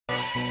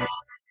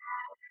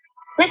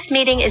This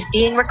meeting is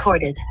being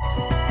recorded.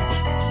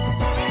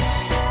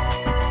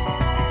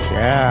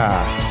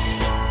 Yeah.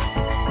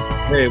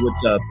 Hey,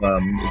 what's up?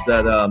 Is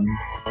that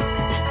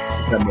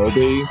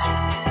Moby?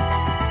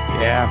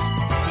 Yeah.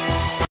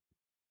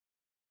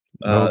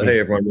 Hey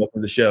everyone, welcome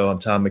to the show. I'm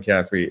Tom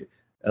McCaffrey,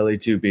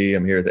 LE2B.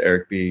 I'm here with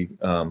Eric B.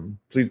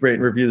 Please rate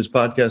and review this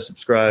podcast,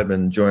 subscribe,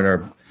 and join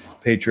our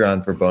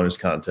Patreon for bonus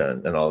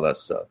content and all that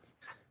stuff.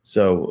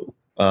 So,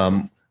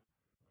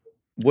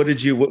 what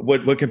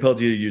compelled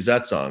you to use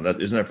that song?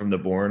 Isn't that from the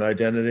Bourne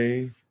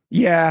Identity?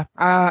 Yeah.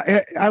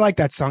 I like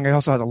that song. It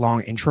also has a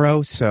long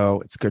intro,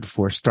 so it's good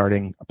for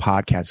starting a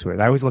podcast with.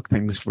 I always look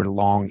things for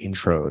long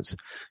intros.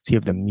 So you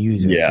have the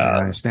music. Yeah. You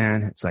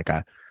understand? It's like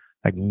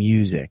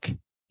music.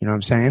 You know what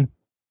I'm saying?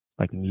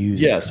 Like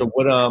music. Yeah. So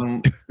what?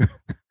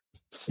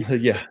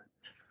 Yeah.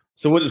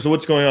 So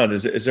what's going on?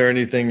 Is there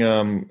anything?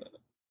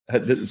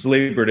 It's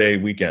Labor Day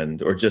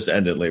weekend, or just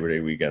ended Labor Day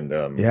weekend?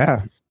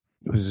 Yeah.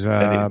 It was.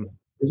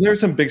 Isn't there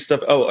some big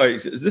stuff? Oh,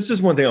 this is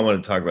one thing I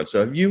want to talk about. So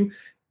have you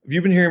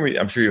been hearing me?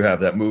 I'm sure you have,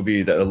 that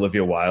movie, that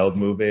Olivia Wilde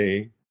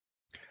movie.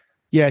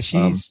 Yeah,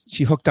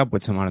 she hooked up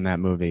with someone in that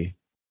movie.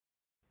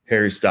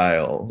 Harry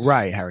Styles.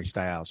 Right, Harry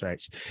Styles,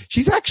 right.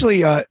 She's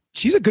actually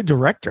she's a good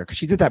director, because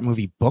she did that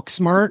movie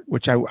Booksmart,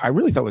 which I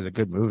really thought was a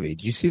good movie.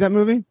 Did you see that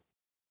movie?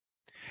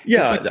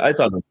 Yeah, I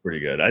thought it was pretty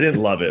good. I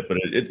didn't love it, but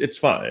it's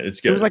fine. It's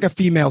good. It was like a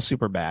female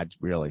Superbad,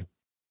 really.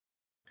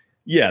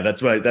 Yeah,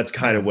 that's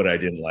kind of what I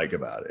didn't like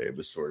about it. It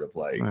was sort of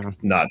like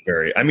not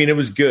very. I mean, it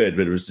was good,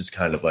 but it was just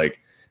kind of like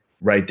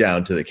right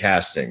down to the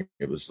casting.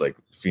 It was like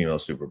female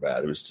Superbad.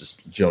 It was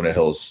just Jonah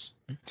Hill's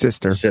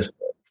sister.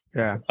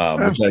 Yeah,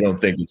 which I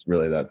don't think is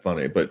really that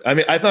funny. But I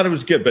mean, I thought it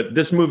was good. But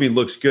this movie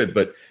looks good,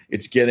 but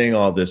it's getting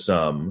all this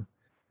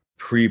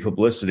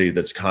pre-publicity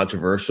that's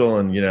controversial,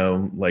 and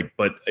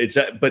but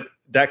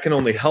that can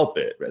only help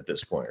it at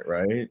this point,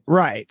 right?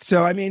 Right.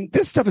 So I mean,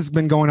 this stuff has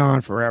been going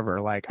on forever.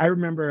 Like I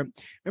remember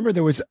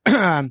there was it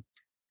was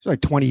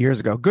like 20 years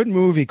ago, a good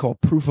movie called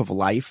Proof of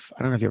Life.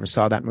 I don't know if you ever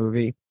saw that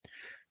movie.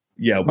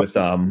 Yeah, with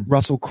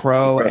Russell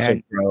Crowe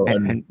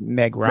and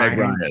Meg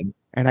Ryan.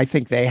 And I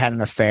think they had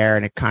an affair,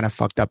 and it kind of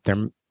fucked up their.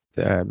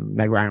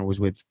 Meg Ryan was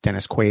with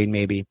Dennis Quaid,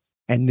 maybe,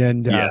 and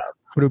then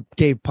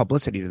gave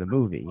publicity to the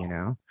movie.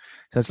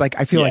 So it's like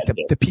I feel like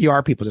the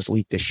PR people just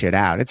leaked this shit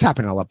out. It's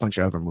happened in a bunch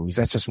of other movies.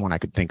 That's just one I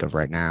could think of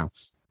right now.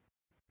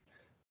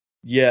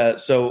 Yeah.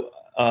 So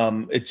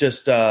it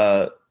just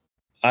I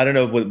don't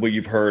know what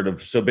you've heard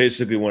of. So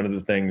basically, one of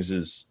the things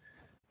is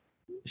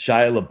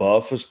Shia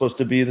LaBeouf was supposed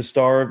to be the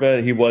star of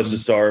it. He was the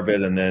star of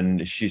it, and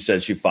then she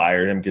said she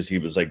fired him because he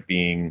was like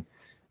being,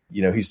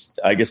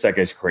 I guess that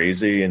guy's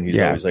crazy, and he's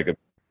always like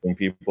abusing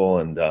people,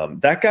 and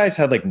that guy's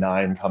had like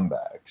 9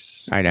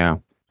 comebacks. I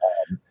know.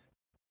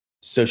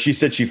 So she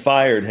said she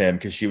fired him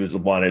because she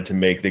wanted to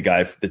make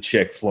the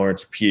chick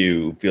Florence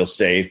Pugh feel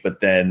safe,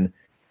 but then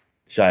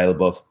Shia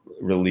LaBeouf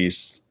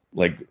released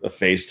like a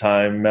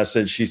FaceTime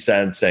message she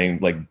sent saying,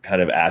 like,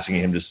 kind of asking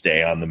him to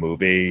stay on the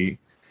movie.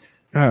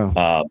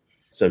 Oh.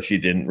 So she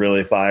didn't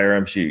really fire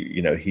him.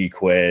 He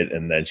quit,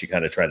 and then she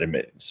kind of tried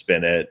to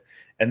spin it.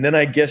 And then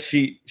I guess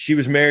she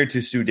was married to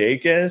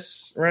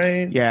Sudeikis,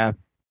 right? Yeah.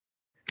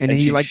 And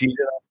he cheated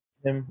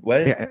on him.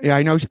 What? Yeah,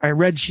 I know. I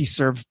read he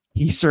served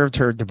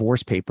her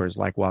divorce papers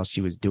like while she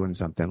was doing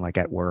something like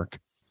at work,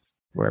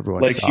 where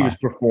everyone like she was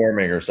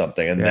performing or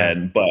something, and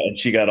then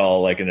she got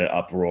all like in an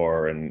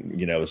uproar and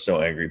was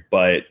so angry.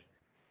 But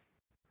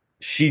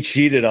she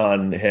cheated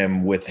on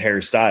him with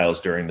Harry Styles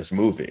during this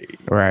movie,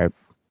 right?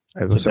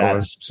 So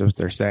what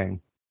they're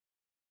saying.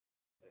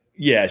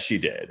 Yeah, she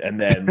did, and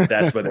then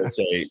that's what they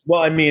say.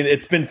 Well, I mean,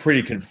 it's been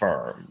pretty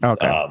confirmed.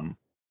 Okay.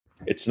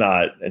 It's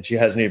not, and she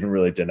hasn't even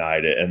really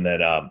denied it. And then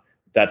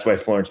that's why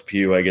Florence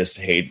Pugh, I guess,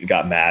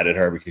 got mad at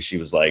her because she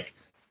was like,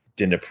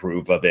 didn't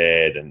approve of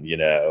it, and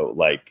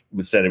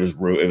said it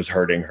was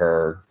hurting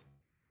her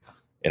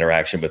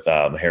interaction with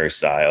Harry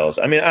Styles.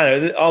 I mean, I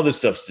don't know, all this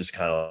stuff's just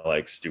kind of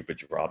like stupid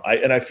drama.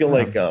 I feel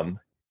like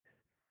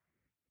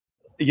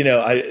it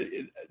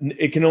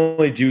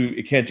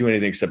can't do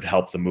anything except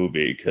help the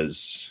movie,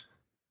 because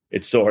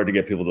it's so hard to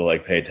get people to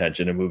like pay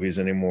attention to movies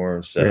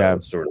anymore. So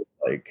it's sort of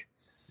like,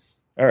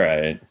 all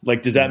right,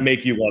 like, does that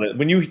make you want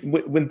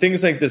to, when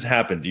things like this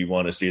happen, do you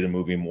want to see the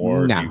movie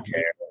more? No. Do you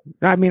care?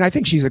 I mean, I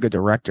think she's a good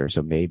director,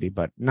 so maybe,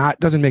 but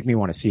doesn't make me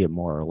want to see it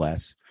more or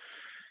less.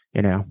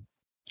 I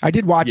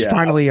did watch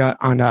finally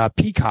on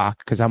Peacock,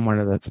 because I'm one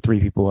of the 3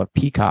 people at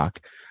Peacock.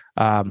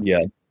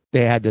 They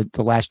had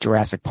the last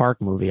Jurassic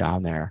Park movie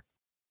on there.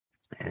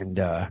 And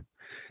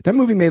that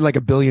movie made like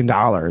 $1 billion.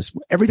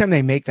 Every time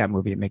they make that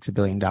movie, it makes $1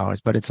 billion.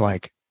 But it's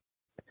like,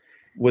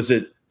 was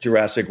it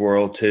Jurassic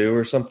World 2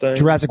 or something?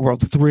 Jurassic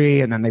World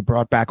 3, and then they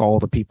brought back all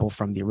the people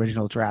from the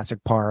original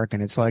Jurassic Park,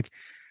 and it's like,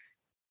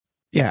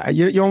 you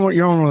don't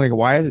really like,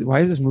 why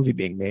is this movie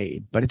being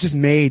made? But it's just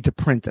made to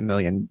print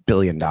 $1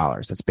 billion.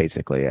 That's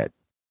basically it,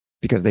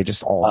 because they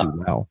just all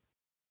do well.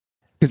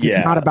 Because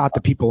it's not about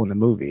the people in the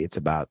movie; it's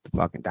about the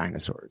fucking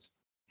dinosaurs.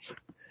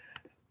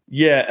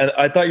 Yeah, and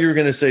I thought you were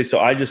going to say. So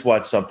I just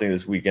watched something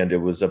this weekend. It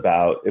was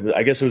about. It was.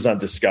 I guess it was on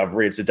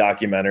Discovery. It's a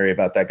documentary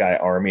about that guy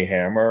Armie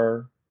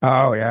Hammer.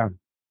 Oh yeah.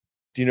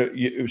 Do you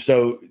know?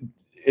 So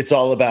it's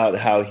all about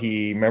how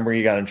he. Remember,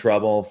 he got in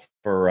trouble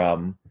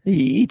for. He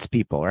eats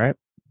people, right?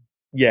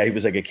 Yeah, he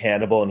was like a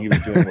cannibal, and he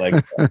was doing like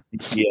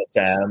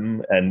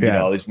BDSM, and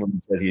all these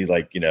women said he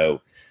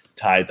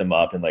tied them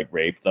up and like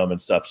raped them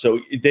and stuff. So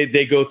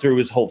they go through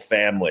his whole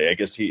family. I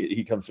guess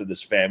he comes from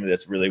this family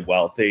that's really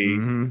wealthy.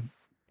 Mm-hmm.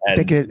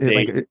 And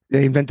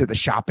they invented the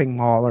shopping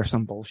mall or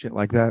some bullshit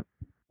like that.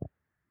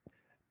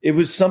 It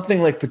was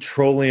something like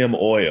petroleum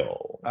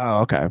oil.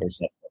 Oh, okay. Or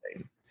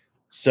something.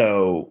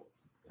 So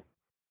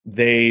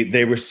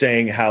they were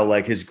saying how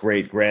like his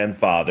great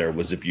grandfather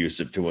was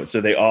abusive to him.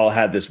 So they all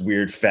had this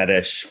weird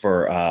fetish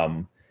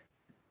for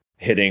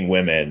hitting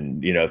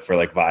women, for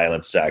like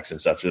violent sex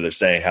and stuff. So they're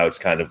saying how it's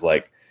kind of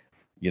like,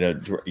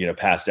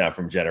 passed down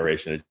from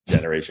generation to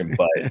generation,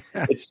 but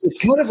it's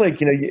kind of like,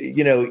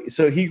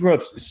 so he grew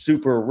up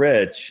super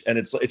rich, and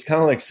it's kind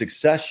of like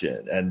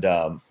Succession. And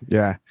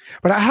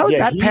but how is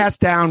that passed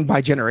down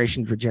by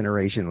generation for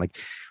generation? Like,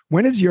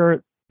 when has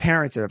your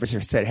parents ever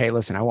said, hey,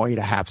 listen, I want you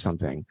to have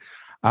something?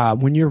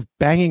 When you're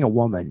banging a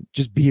woman,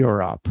 just beat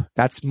her up.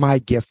 That's my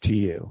gift to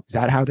you. Is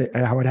that how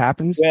it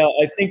happens? Well,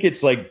 I think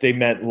it's like they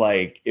meant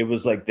like it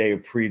was like they were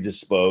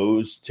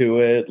predisposed to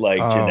it, like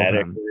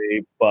genetically. Okay.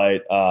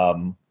 But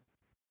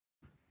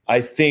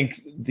I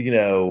think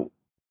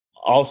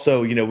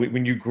also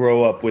when you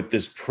grow up with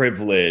this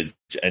privilege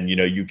and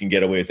you can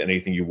get away with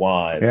anything you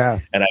want. Yeah.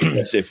 And I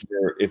guess if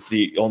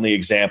the only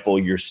example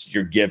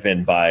you're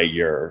given by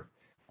your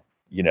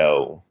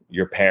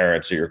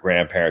parents or your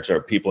grandparents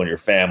or people in your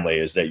family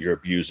is that you're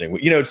abusing,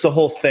 it's the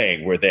whole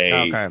thing where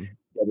they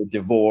get a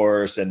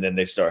divorce and then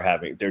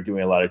they're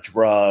doing a lot of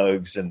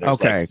drugs, and there's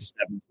like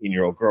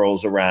 17-year-old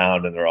girls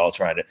around, and they're all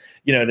trying to,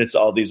 and it's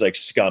all these like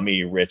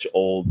scummy, rich,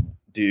 old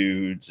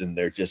dudes, and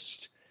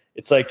it's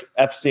like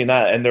Epstein,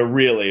 and they're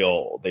really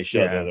old. They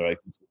show they're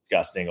like these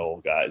disgusting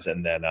old guys.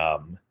 And then,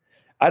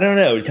 I don't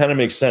know. It kind of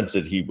makes sense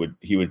that he would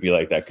be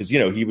like that because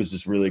he was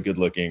this really good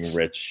looking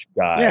rich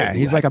guy. Yeah,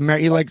 he's like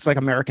he likes like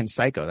American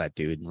Psycho, that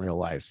dude in real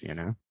life,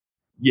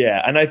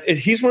 Yeah, and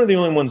he's one of the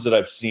only ones that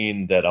I've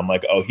seen that I'm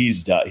like, oh,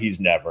 he's done. He's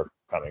never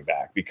coming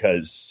back,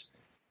 because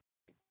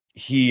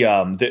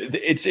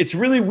it's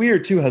really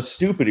weird too how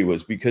stupid he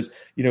was, because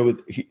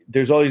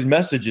there's all these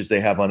messages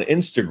they have on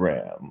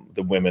Instagram,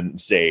 the women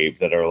save,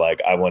 that are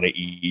like, I want to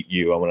eat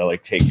you, I want to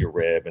like take your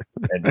rib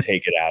and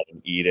take it out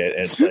and eat it,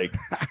 and it's like,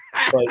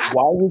 but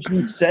why would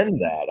you send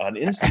that on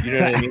Instagram? You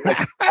know what I mean?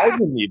 Like, I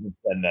wouldn't even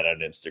send that on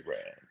Instagram.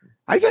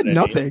 I said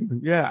nothing.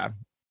 Yeah.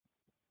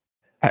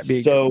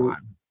 So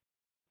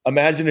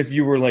imagine if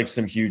you were like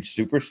some huge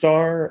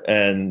superstar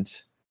and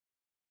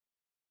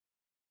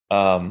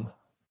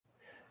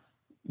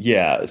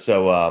yeah.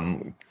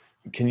 So,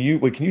 can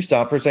you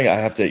stop for a second? I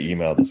have to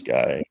email this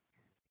guy.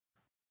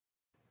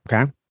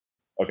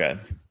 Okay.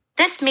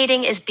 This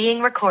meeting is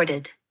being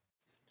recorded.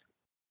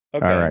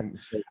 Okay. All right.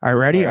 All right.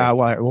 Ready? All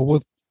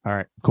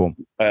right. Cool.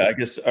 I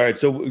guess. All right.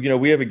 So,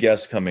 we have a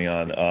guest coming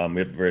on.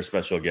 We have a very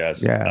special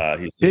guest. Yeah.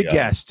 He's big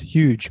guest.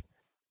 Huge.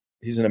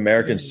 He's an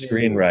American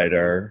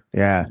screenwriter.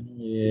 Yeah.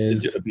 He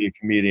is. To be a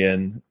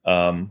comedian.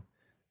 Cool.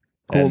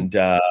 And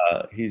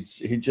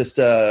he just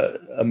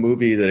a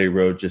movie that he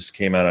wrote just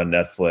came out on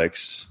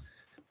Netflix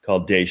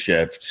called Day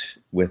Shift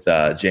with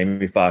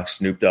Jamie Foxx,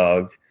 Snoop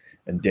Dogg,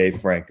 and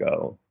Dave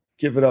Franco.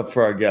 Give it up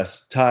for our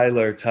guest,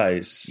 Tyler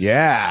Tice.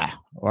 Yeah.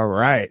 All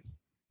right.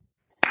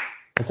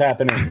 What's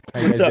happening?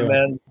 What's up,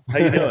 man? How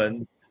you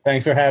doing?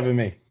 Thanks for having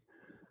me.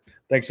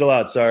 Thanks a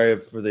lot. Sorry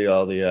for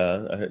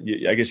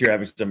I guess you're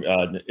having some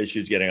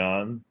issues getting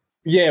on.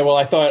 Yeah. Well,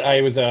 I thought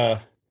I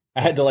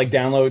had to like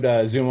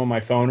download Zoom on my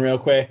phone real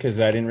quick because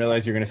I didn't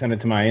realize you were going to send it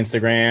to my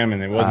Instagram,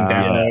 and it wasn't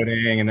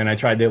downloading. Yeah. And then I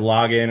tried to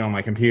log in on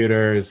my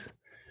computers.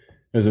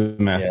 It was a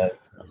mess. Yeah,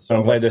 so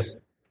I'm glad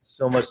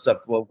so much stuff.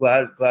 Well,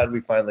 glad we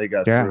finally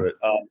got through it.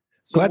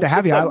 Glad to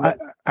have you. I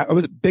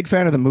was a big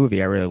fan of the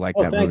movie. I really liked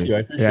that movie. Thank you. I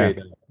appreciate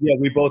that. Yeah,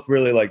 we both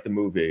really liked the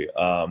movie.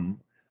 I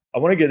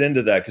want to get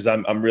into that because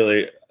I'm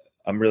really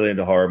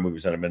into horror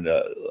movies, and I'm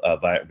into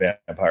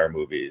vampire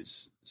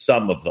movies.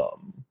 Some of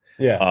them.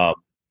 Yeah.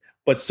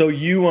 But so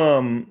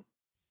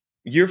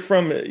you're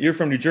from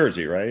New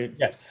Jersey, right?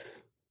 Yes.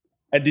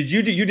 And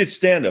you did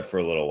stand up for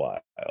a little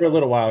while? For a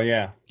little while,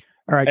 yeah.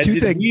 All right, two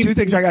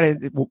things I got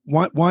to.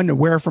 One,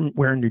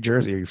 where in New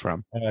Jersey are you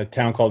from? A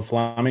town called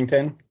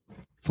Flemington.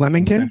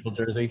 Flemington, Central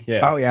Jersey. Yeah.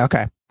 Oh yeah.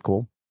 Okay.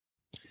 Cool.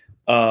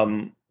 Are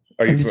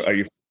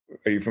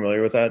you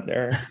familiar with that,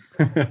 Aaron?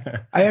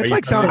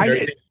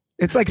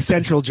 It's like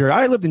Central Jersey.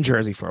 I lived in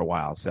Jersey for a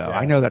while, so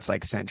I know that's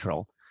like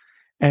Central.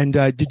 And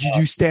did you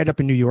do stand up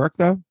in New York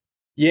though?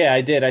 Yeah,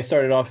 I did. I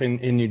started off in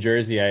New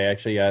Jersey. I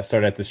actually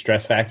started at the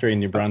Stress Factory in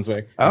New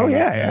Brunswick. Oh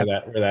yeah.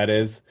 Where that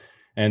is.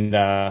 And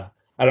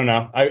I don't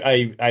know.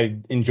 I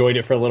enjoyed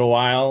it for a little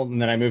while,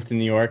 and then I moved to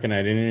New York, and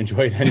I didn't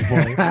enjoy it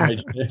anymore.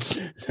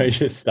 So I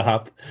just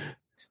stopped.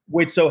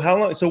 Wait, so how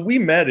long? So we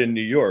met in New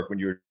York when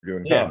you were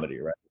doing comedy,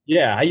 right?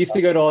 Yeah, I used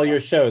to go to all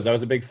your shows. I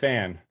was a big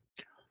fan.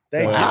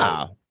 Thank you.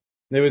 Wow.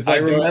 It was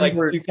like,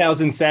 like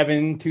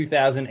 2007,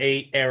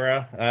 2008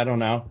 era. I don't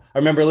know. I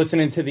remember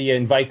listening to the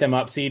Invite Them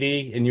Up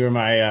CD, and you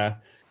were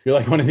you're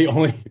like one of the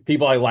only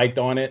people I liked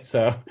on it.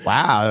 So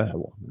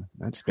wow,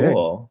 that's good.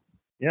 Cool.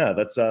 Yeah,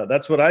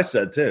 that's what I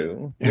said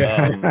too.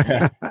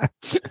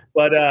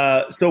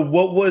 But so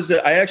what was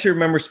it? I actually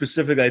remember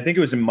specifically. I think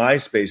it was in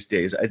MySpace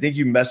days. I think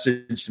you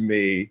messaged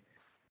me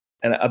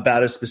and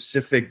about a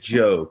specific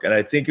joke, and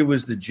I think it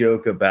was the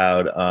joke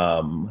about.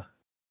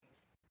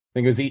 I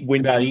think it was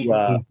eating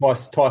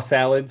toss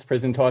salads,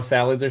 prison toss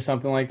salads, or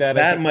something like that.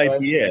 That might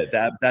be it.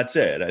 That's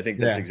it. I think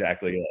that's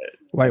exactly it.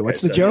 Wait,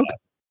 what's the joke?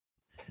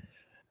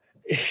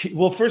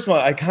 Well, first of all,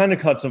 I kind of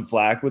caught some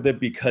flack with it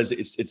because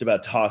it's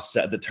about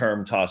the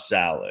term toss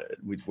salad.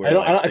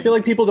 I feel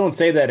like people don't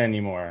say that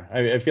anymore.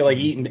 I feel like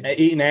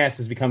eating ass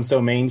has become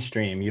so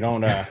mainstream. You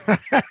don't.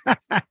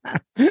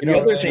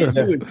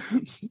 It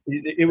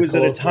was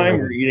at a time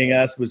where eating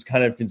ass was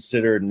kind of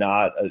considered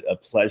not a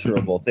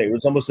pleasurable thing. It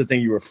was almost a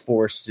thing you were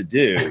forced to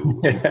do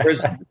in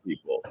prison to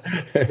people.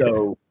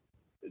 So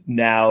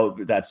now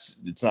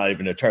it's not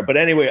even a term. But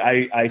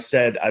anyway, I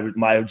said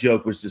my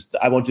joke was just,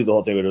 I won't do the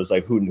whole thing, but it was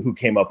like who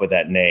came up with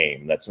that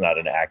name? That's not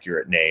an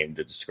accurate name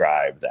to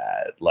describe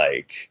that.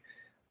 Like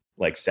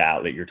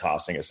salad, that you're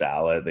tossing a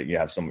salad, that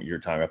you're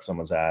tying up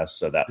someone's ass.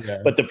 So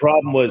that, but the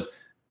problem was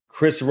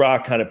Chris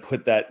Rock kind of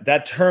put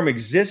that term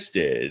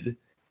existed.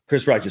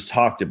 Chris Rock just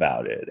talked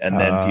about it. And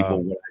then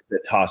people, when I said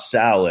toss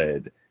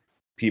salad,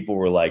 people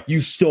were like,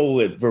 you stole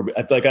it.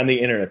 Like on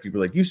the internet, people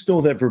were like, you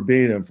stole that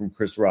verbatim from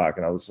Chris Rock.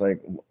 And I was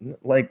like,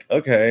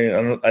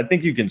 okay, I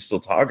think you can still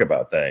talk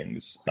about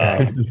things.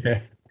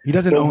 He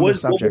doesn't own the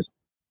subject.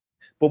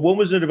 But what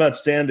was it about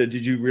stand-up?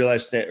 Did you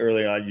realize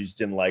early on you just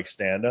didn't like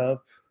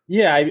stand-up?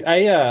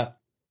 Yeah,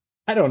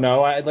 I don't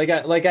know.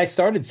 I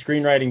started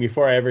screenwriting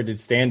before I ever did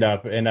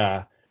stand-up,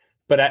 and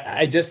but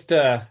I just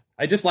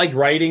liked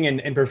writing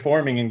and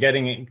performing and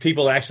getting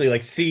people to actually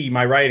like see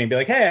my writing, be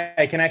like, hey,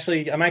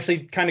 I'm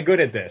actually kind of good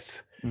at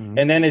this. Mm-hmm.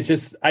 And then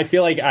I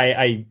feel like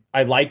I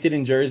liked it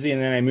in Jersey, and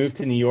then I moved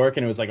to New York,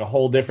 and it was like a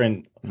whole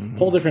different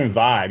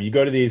vibe. You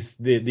go to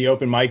the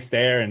open mics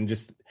there, and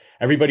just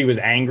everybody was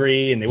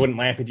angry, and they wouldn't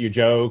laugh at your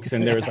jokes,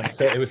 and there was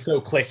like it was so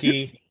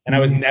cliquey, and I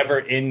was never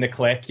in the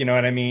clique, you know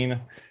what I mean?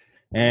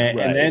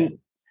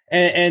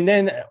 And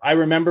then I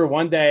remember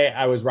one day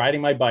I was riding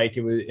my bike.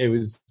 It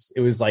was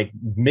like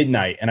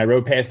midnight, and I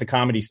rode past the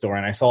Comedy Store,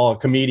 and I saw a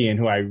comedian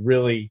who I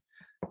really,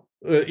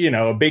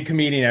 a big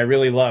comedian I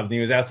really loved. And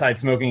he was outside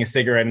smoking a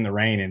cigarette in the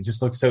rain, and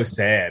just looked so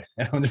sad.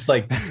 And I'm just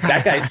like,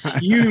 that guy's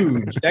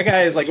huge. That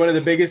guy is like one of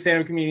the biggest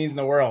stand-up comedians in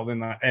the world,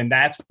 and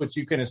that's what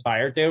you can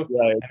aspire to.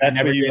 Right. I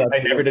never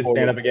did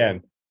stand up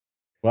again.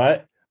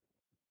 What?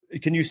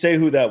 Can you say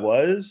who that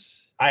was?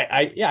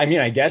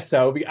 I guess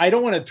so. I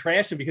don't want to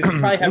trash him because he's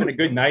probably having a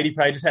good night. He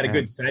probably just had a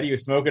good set. He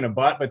was smoking a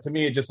butt, but to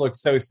me, it just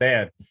looks so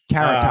sad.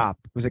 Carrot Top.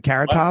 Was it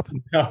Carrot Top?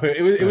 No,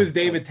 it was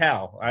David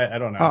Tell. I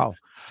don't know. Oh,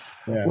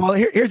 yeah. Well,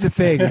 here's the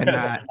thing. And,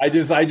 I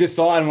just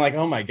saw it. I'm like,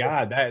 oh my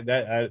God,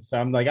 so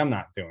I'm like, I'm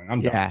done.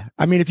 Yeah.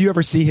 I mean, if you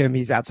ever see him,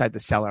 he's outside the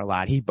cellar a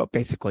lot. He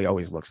basically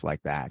always looks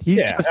like that.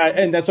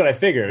 And that's what I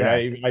figured. Yeah.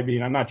 I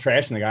mean, I'm not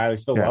trashing the guy. I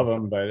still love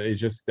him, but it's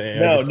just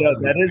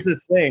that is a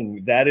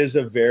thing. That is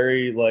a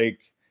very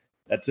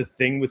that's a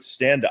thing with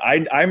stand-up.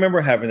 I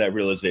remember having that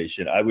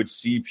realization. I would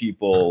see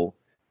people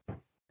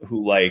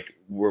who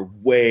were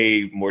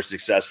way more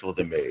successful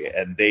than me,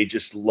 and they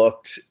just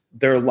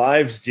their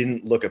lives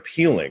didn't look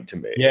appealing to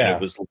me. Yeah. And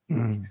it was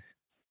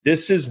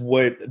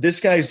this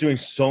guy's doing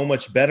so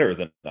much better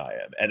than I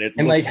am.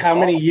 And like how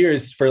many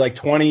years, for like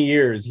 20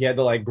 years, he had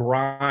to like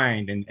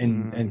grind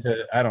and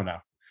to, I don't know.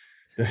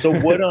 So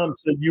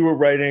so you were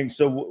writing,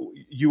 so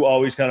you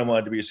always kind of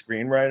wanted to be a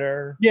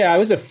screenwriter? Yeah, I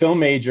was a film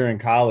major in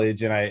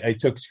college, and I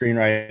took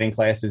screenwriting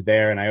classes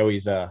there, and I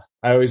always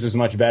was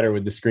much better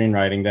with the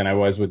screenwriting than I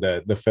was with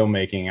the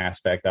filmmaking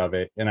aspect of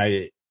it. And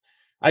I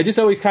just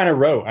always kind of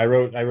wrote. I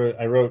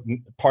wrote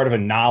part of a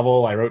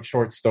novel. I wrote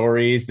short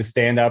stories. The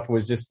stand-up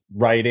was just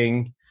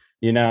writing,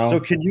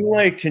 So can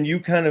you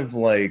kind of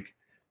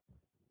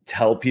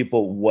tell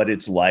people what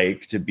it's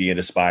like to be an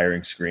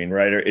aspiring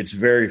screenwriter? It's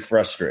very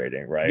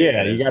frustrating, right?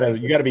 Yeah, you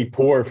gotta be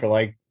poor for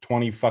like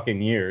 20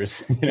 fucking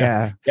years.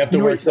 Yeah, you have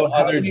to work some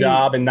other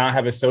job and not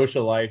have a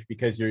social life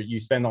because you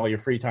spend all your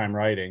free time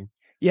writing.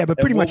 Yeah, but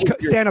pretty much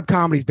stand-up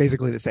comedy is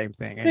basically the same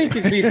thing. It's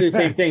the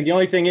same thing. The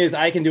only thing is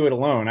I can do it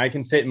alone. I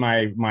can sit in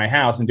my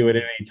house and do it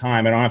at any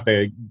time. I don't have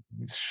to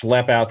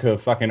schlep out to a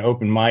fucking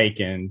open mic.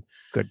 And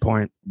good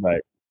point.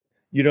 Right.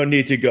 You don't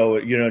need to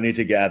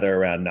gather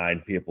around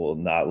 9 people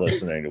not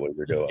listening to what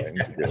you're doing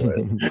to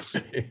do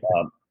it.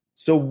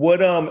 So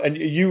what, and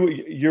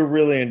you're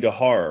really into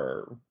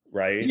horror,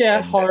 right?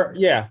 Yeah.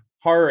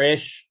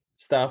 Horror-ish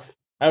stuff.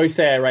 I always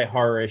say I write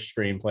horror-ish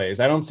screenplays.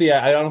 I don't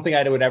think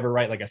I would ever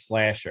write like a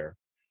slasher.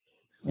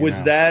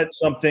 Was that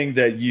something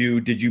that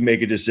did you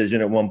make a decision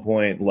at one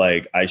point?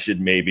 Like I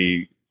should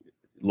maybe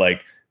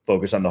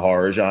focus on the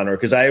horror genre?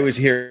 Cause I always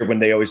hear when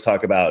they always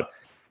talk about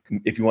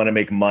if you want to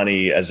make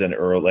money as an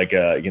early, like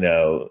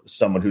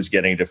someone who's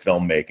getting into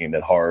filmmaking,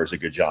 that horror is a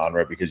good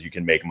genre because you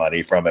can make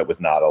money from it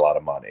with not a lot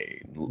of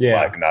money,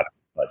 like not a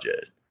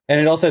budget. And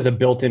it also has a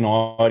built-in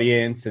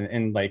audience,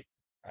 and like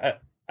I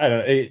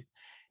don't know,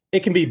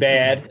 it can be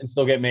bad and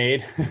still get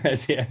made.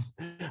 Yes,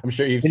 I'm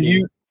sure you've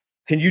seen.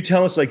 Can you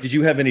tell us, like, did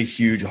you have any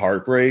huge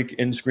heartbreak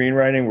in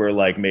screenwriting where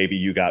like maybe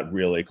you got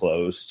really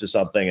close to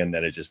something and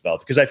then it just felt?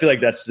 Because I feel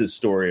like that's the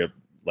story of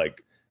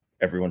like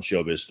everyone's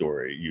showbiz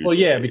story. Usually. Well,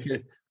 yeah,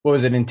 because what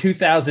was it in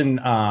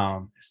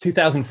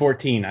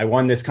 2014? I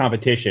won this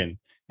competition,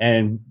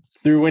 and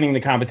through winning the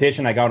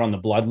competition, I got on the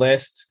Blood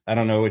List. I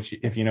don't know if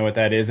you know what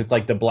that is. It's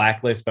like the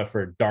blacklist, but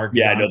for dark.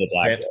 Yeah, I know the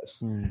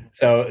blacklist.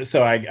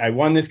 So I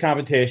won this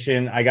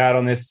competition. I got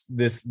on this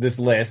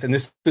list, and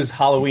this was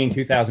Halloween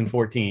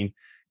 2014.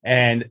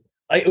 And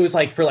it was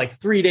like for like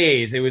 3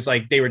 days, it was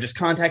like they were just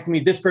contacting me.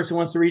 This person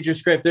wants to read your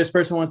script. This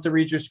person wants to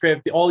read your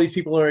script. All these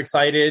people are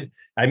excited.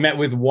 I met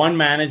with one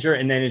manager,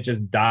 and then it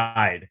just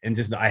died. And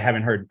just I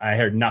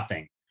heard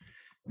nothing.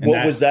 And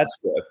what was that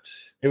script?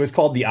 It was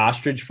called The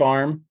Ostrich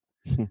Farm.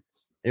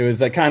 It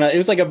was like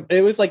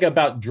it was like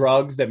about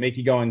drugs that make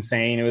you go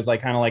insane. It was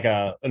like kind of like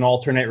an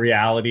alternate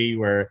reality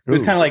where it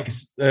was kind of like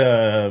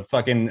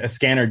fucking A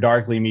Scanner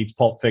Darkly meets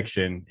Pulp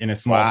Fiction in a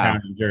small town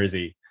in New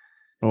Jersey.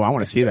 Oh, I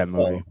want to see that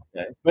movie.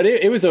 But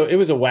it was a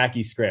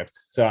wacky script.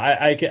 So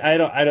I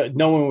don't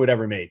no one would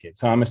ever make it.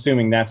 So I'm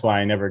assuming that's why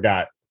I never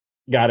got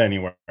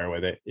anywhere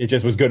with it. It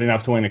just was good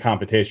enough to win a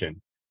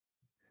competition.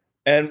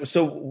 And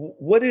so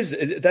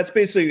that's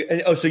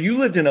basically, so you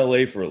lived in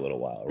LA for a little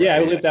while, right? Yeah, I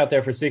lived out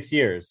there for 6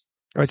 years.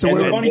 All right, so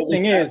the funny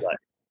thing is,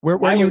 where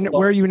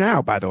are you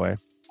now, by the way?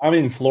 I'm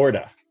in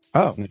Florida.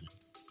 Oh,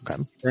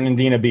 okay.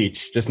 Fernandina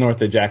Beach, just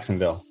north of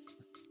Jacksonville.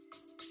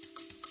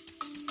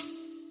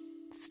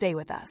 Stay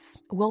with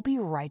us. We'll be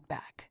right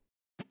back.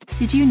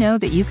 Did you know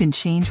that you can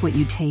change what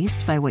you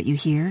taste by what you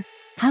hear?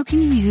 How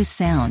can you use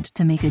sound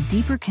to make a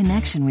deeper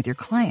connection with your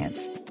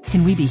clients?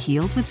 Can we be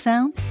healed with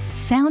sound?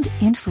 Sound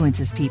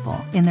influences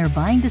people in their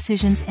buying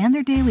decisions and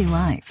their daily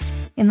lives.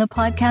 In the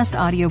podcast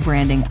Audio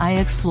Branding, I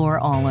explore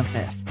all of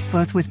this,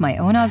 both with my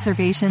own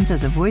observations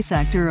as a voice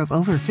actor of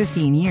over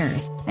 15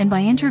 years and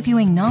by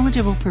interviewing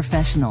knowledgeable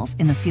professionals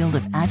in the field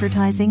of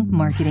advertising,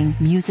 marketing,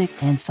 music,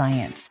 and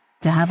science.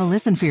 To have a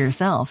listen for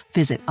yourself,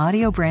 visit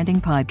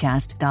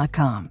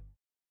audiobrandingpodcast.com.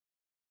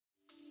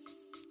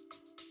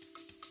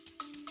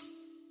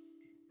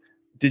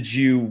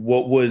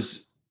 What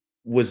was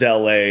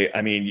LA?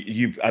 I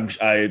mean,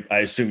 I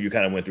assume you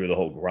kind of went through the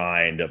whole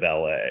grind of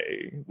LA.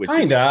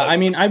 Kinda. I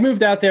mean, I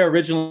moved out there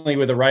originally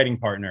with a writing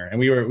partner, and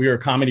we were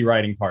comedy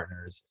writing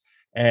partners,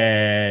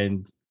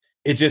 and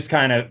it just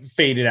kind of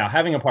faded out.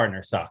 Having a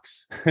partner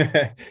sucks.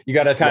 You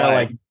got to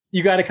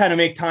kind of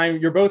make time.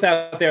 You're both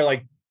out there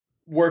like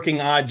working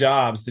odd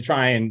jobs to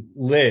try and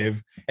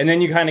live, and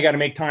then you kind of got to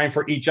make time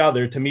for each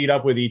other to meet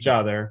up with each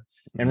other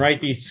and write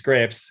these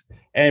scripts.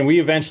 And we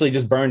eventually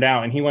just burned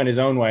out, and he went his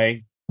own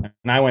way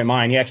and I went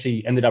mine. He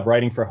actually ended up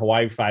writing for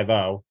Hawaii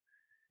Five-0.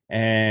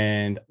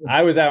 And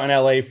I was out in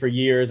LA for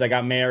years. I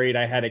got married.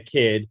 I had a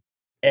kid,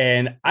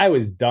 and I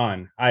was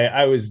done.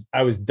 I was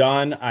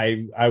done.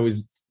 I'm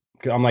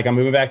like, I'm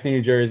moving back to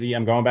New Jersey.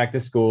 I'm going back to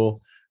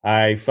school.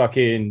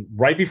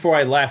 Right before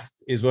I left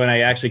is when I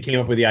actually came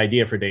up with the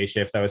idea for Day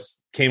Shift.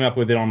 Came up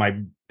with it on my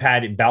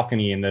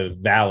balcony in the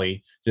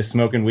valley, just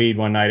smoking weed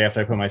one night after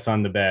I put my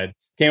son to bed.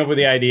 Came up with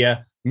the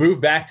idea,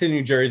 moved back to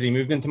New Jersey,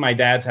 moved into my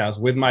dad's house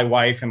with my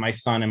wife and my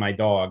son and my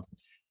dog.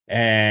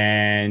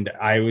 And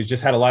I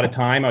just had a lot of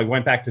time. I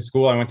went back to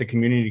school. I went to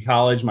community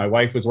college. My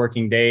wife was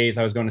working days.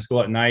 I was going to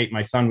school at night.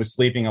 My son was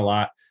sleeping a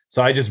lot.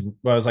 So I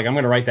was like, I'm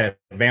going to write that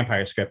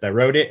vampire script. I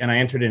wrote it, and I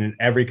entered it in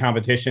every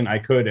competition I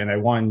could, and I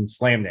won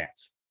Slam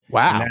Dance.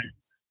 Wow.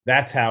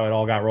 That's how it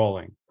all got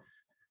rolling.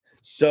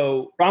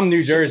 So from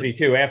New Jersey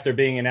too, after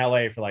being in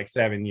LA for like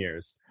 7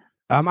 years.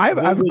 I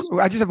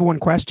just have one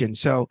question.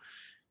 So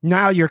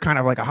now you're kind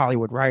of like a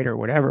Hollywood writer or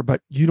whatever,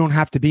 but you don't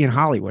have to be in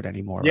Hollywood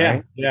anymore,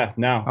 right? Yeah,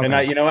 no. Okay.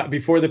 And you know what?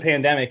 Before the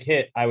pandemic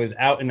hit, I was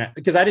out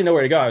because I didn't know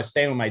where to go. I was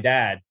staying with my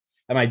dad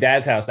at my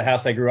dad's house, the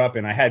house I grew up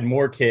in. I had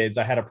more kids.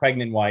 I had a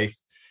pregnant wife,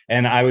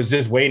 and I was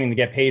just waiting to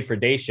get paid for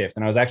Day Shift.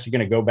 And I was actually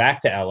going to go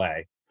back to LA.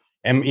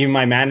 And even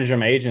my manager,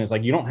 my agent is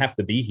like, you don't have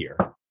to be here.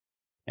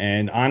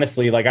 And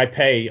honestly, like, I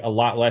pay a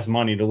lot less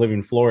money to live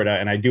in Florida,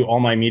 and I do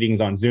all my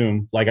meetings on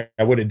Zoom like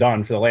I would have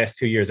done for the last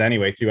 2 years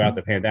anyway throughout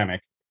the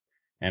pandemic.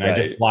 And right.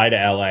 I just fly to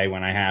LA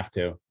when I have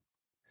to.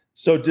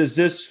 So does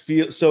this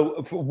feel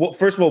so?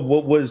 First of all,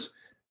 what was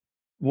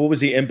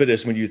the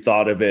impetus when you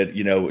thought of it?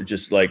 You know,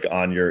 just like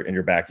in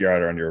your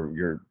backyard or on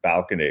your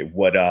balcony.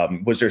 What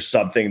was there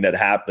something that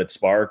happened that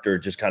sparked, or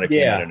just kind of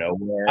came out of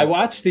nowhere? I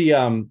watched the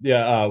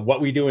What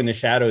We Do in the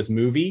Shadows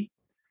movie,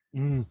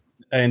 and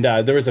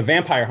there was a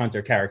vampire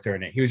hunter character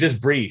in it. He was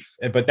just brief,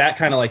 but that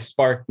kind of like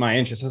sparked my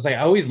interest. I was like, I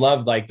always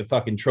loved like the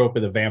fucking trope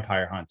of the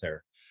vampire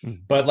hunter.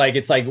 But like,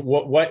 it's like,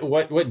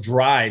 what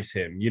drives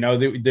him? You know,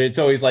 it's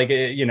always like,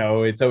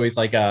 it's always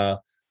like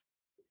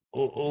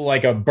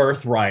like a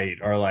birthright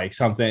or like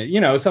something,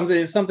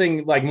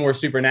 something like more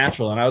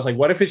supernatural. And I was like,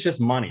 what if it's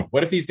just money?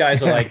 What if these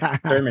guys are like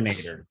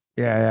Terminator?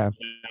 Yeah.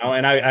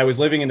 And I was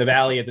living in the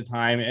Valley at the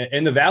time,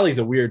 and the Valley's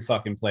a weird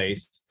fucking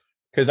place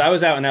because I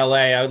was out in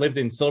LA. I lived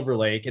in Silver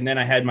Lake, and then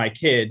I had my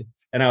kid,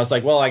 and I was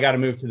like, well, I got to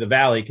move to the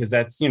Valley because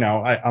that's,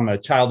 I'm a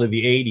child of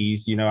the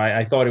 80s.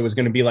 I thought it was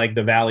going to be like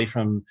the Valley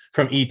from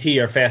E.T.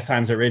 or Fast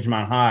Times at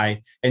Ridgemont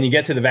High. And you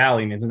get to the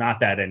Valley and it's not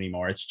that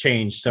anymore. It's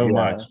changed so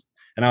much.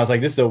 And I was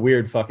like, this is a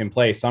weird fucking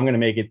place. So I'm going to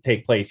make it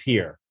take place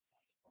here.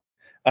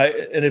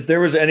 And if there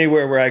was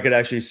anywhere where I could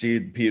actually see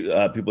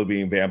people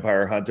being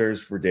vampire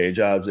hunters for day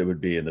jobs, it would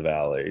be in the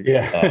Valley,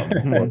 or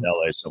in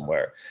LA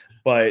somewhere.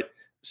 But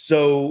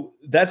so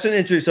that's an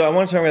interesting. So I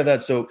want to talk about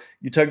that. So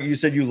you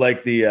said you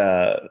like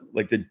the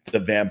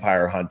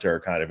vampire hunter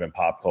kind of in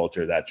pop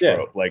culture, that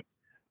trope. Like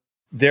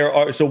there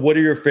are. So what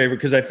are your favorite?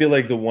 Because I feel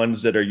like the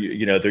ones that are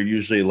they're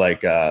usually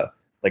like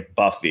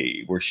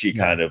Buffy, where she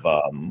kind of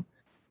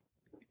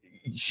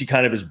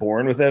is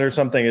born with it or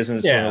something, isn't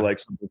it? Sort of like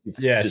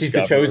she's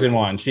the chosen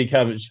one. She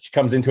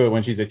comes into it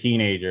when she's a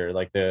teenager,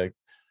 like the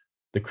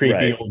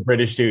creepy old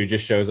British dude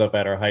just shows up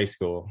at our high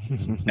school.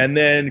 And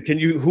then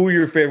who are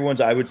your favorite ones?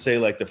 I would say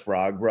like the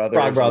Frog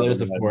Brothers.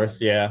 Of course,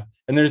 yeah.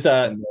 And there's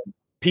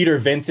Peter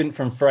Vincent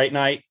from Fright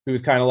Night,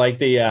 who's kind of like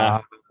the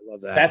I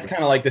love that. That's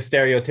kind of like the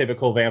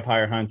stereotypical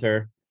vampire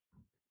hunter.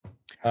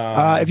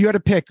 If you had to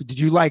pick, did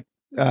you like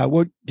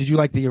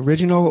the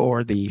original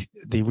or the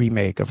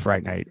remake of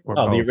Fright Night? Or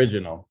both? The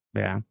original.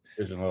 Yeah,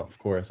 original, of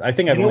course. I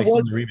think I've only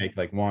seen the remake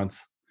like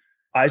once.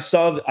 I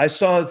saw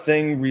a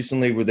thing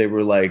recently where they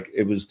were like,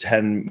 it was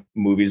 10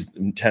 movies,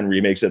 10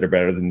 remakes that are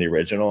better than the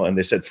original, and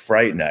they said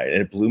Fright Night, and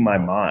it blew my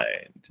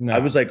mind. No. I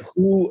was like,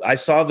 I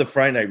saw the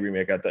Fright Night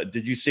remake. I thought,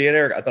 did you see it,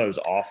 Eric? I thought it was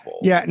awful.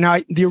 Yeah, no,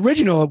 the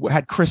original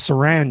had Chris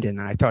Sarandon,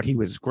 and I thought he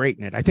was great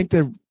in it. I think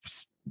the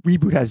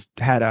reboot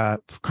had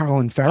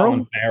Colin Farrell.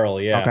 Colin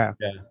Farrell, yeah. Okay.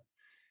 Yeah.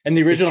 And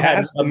the original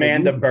had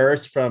Amanda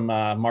Burse from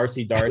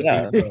Marcy Darcy.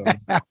 Yeah,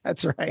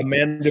 that's right.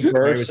 Amanda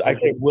Burse. I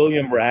think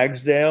William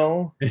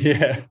Ragsdale.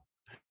 Yeah.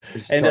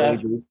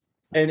 And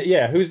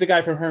who's the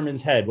guy from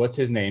Herman's Head? What's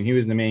his name? He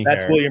was the main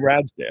character. William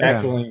Ragsdale.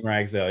 That's William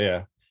Ragsdale,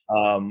 yeah.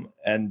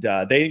 And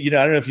they, I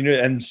don't know if you knew,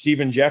 and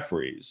Stephen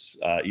Jeffries,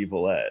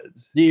 Evil Ed.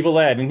 The Evil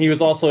Ed. And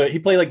he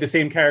played like the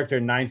same character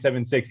in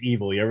 976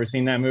 Evil. You ever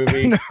seen that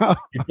movie? No.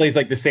 He plays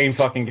like the same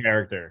fucking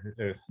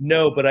character.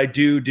 No, but I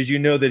do. Did you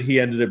know that he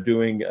ended up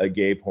doing a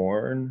gay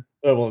porn?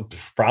 Oh, well,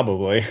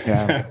 probably.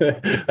 Yeah.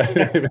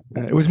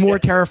 It was more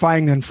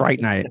terrifying than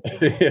Fright Night.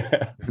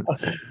 Yeah.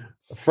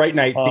 Fright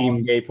Night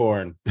themed gay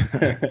porn.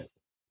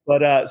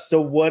 But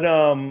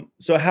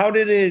so how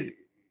did it,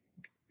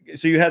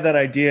 so you had that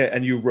idea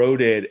and you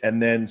wrote it,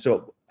 and then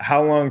so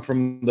how long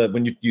from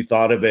when you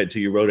thought of it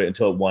till you wrote it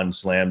until it won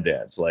Slam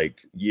Dance?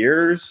 Like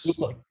years?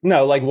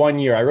 No, like 1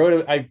 year.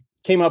 I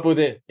came up with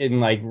it in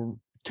like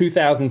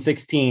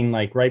 2016,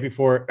 like right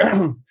before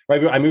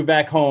I moved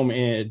back home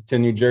to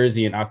New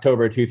Jersey in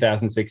October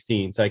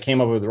 2016. So I came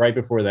up with it right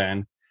before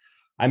then.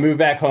 I moved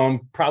back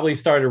home, probably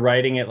started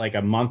writing it like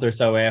a month or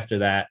so after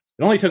that.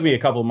 It only took me a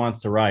couple of months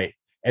to write.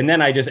 And then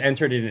I just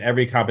entered it in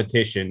every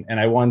competition, and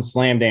I won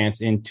Slam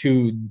Dance in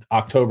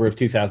October of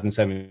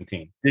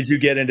 2017. Did you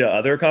get into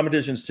other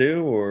competitions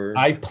too, or?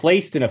 I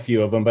placed in a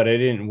few of them, but I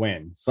didn't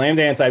win. Slam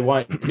Dance I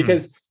won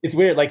because it's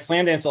weird. Like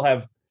Slam Dance will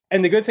have,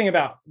 and the good thing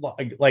about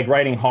like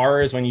writing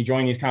horror is when you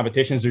join these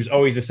competitions, there's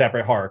always a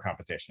separate horror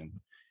competition.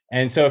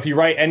 And so if you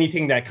write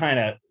anything that kind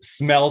of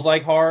smells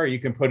like horror, you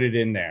can put it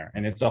in there,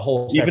 and it's a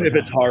whole. Even if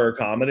it's horror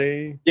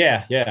comedy.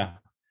 Yeah.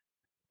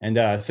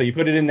 And so you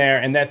put it in there,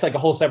 and that's like a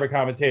whole separate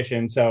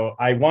competition. So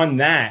I won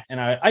that, and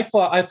I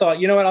thought,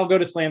 you know what, I'll go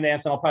to Slam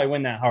Dance and I'll probably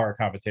win that horror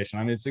competition.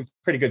 I mean, it's a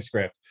pretty good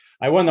script.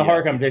 I won the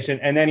horror competition,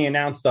 and then he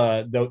announced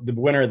the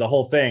winner of the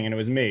whole thing, and it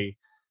was me.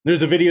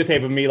 There's a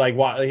videotape of me like,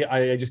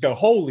 I just go,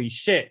 holy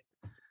shit.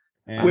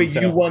 And wait,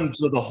 you won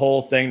the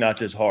whole thing, not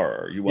just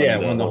horror. You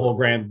won won the whole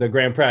grand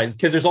prize,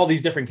 because there's all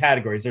these different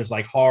categories. There's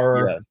like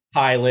horror,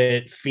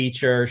 pilot,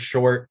 feature,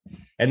 short,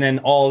 and then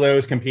all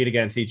those compete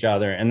against each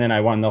other. And then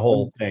I won the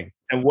whole thing.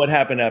 And what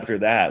happened after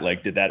that?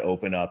 Like, did that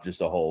open up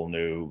just a whole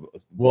new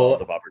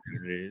world of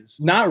opportunities?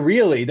 Not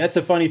really. That's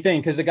a funny thing,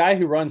 because the guy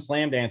who runs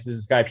Slam Dance is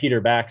this guy,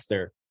 Peter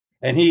Baxter.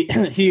 And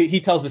he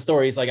tells the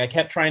story. He's like, I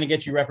kept trying to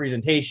get you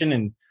representation,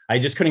 and I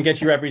just couldn't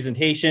get you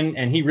representation.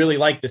 And he really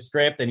liked the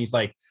script. And he's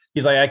like,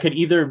 I could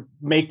either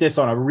make this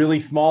on a really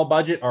small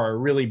budget or a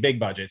really big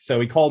budget. So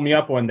he called me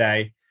up one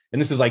day,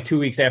 and this was like 2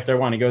 weeks after I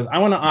won. He goes, I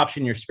want to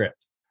option your script.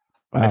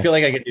 Wow. I feel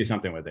like I could do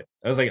something with it.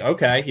 I was like,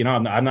 okay,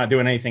 I'm not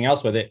doing anything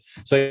else with it.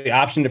 So he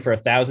optioned it for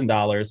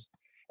 $1,000,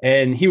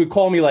 and he would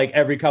call me like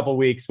every couple of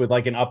weeks with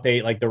like an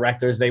update, like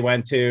directors they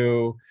went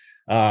to,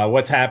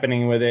 what's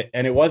happening with it.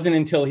 And it wasn't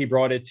until he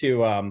brought it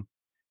to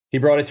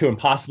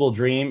Impossible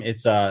Dream.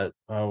 It's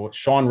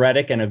Sean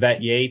Reddick and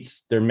Yvette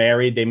Yates. They're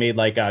married. They made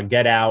like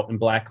Get Out and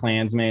Black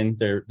Klansman.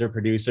 They're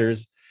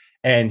producers.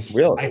 And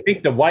I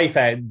think the wife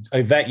had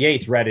Yvette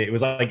Yates read it. It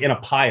was like in a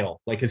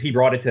pile, like, because he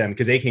brought it to them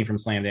because they came from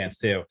Slam Dance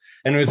too.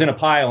 And it was in a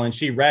pile, and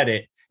she read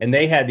it. and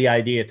they had the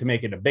idea to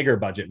make it a bigger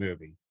budget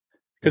movie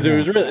because it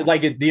was really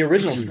like the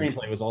original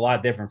screenplay was a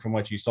lot different from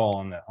what you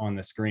saw on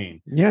the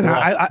screen. Yeah, no,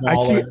 I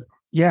see it.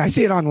 Yeah, I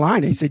see it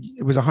online. They said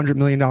it was $100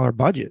 million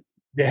budget.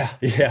 Yeah.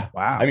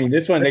 Wow. I mean,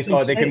 this one That's they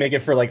thought insane. they could make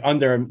it for like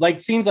under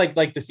like scenes like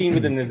the scene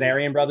with the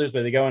Nazarian brothers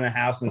where they go in a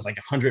house and there's like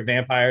 100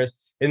 vampires.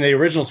 In the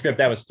original script,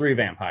 that was 3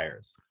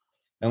 vampires.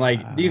 And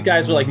like these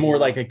guys were like more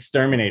like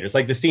exterminators.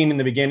 Like the scene in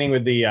the beginning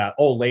with the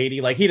old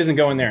lady, like he doesn't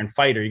go in there and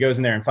fight her. He goes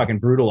in there and fucking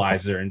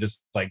brutalizes her and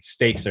just like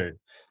stakes her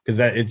because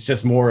that it's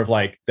just more of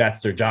like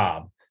that's their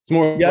job. It's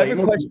more. Yeah, like, I have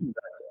a question.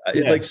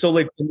 Yeah. Like, so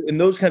like in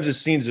those kinds of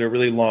scenes that are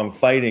really long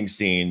fighting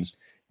scenes,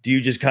 do you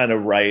just kind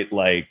of write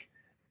like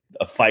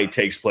a fight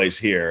takes place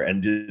here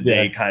and do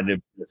they kind of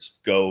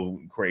just go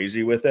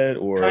crazy with it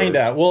or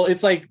kinda? Well,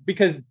 it's like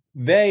because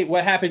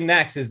what happened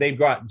next is they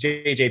brought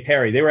JJ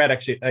Perry. They were at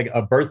actually like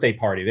a birthday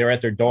party. They were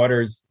at their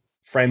daughter's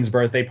friend's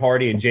birthday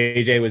party and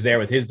JJ was there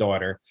with his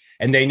daughter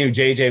and they knew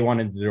JJ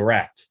wanted to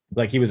direct.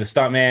 Like he was a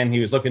stuntman. He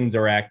was looking to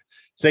direct.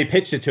 So they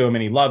pitched it to him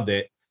and he loved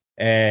it.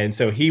 And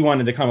so he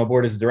wanted to come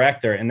aboard as a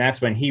director. And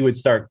that's when he would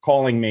start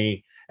calling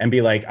me and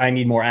be like, I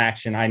need more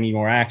action. I need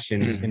more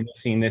action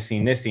in this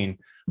scene.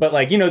 But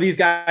like, these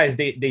guys,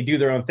 they do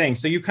their own thing.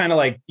 So you kind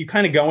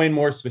of go in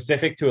more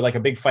specific to like a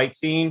big fight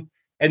scene.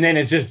 And then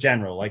it's just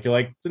general. Like you're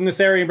like, the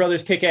Nazarian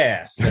brothers kick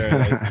ass.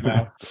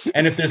 Like,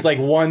 And if there's like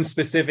one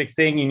specific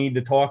thing you need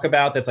to talk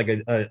about, that's like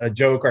a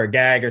joke or a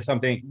gag or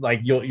something, like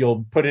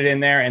you'll put it in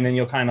there and then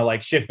you'll kind of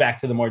like shift back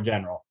to the more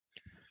general.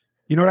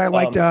 You know what I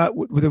liked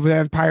with the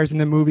vampires in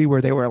the movie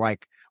where they were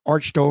like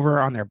arched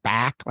over on their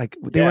back, like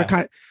they were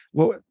kind of.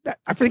 Well,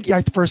 I think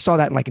I first saw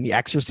that like in The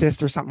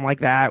Exorcist or something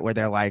like that, where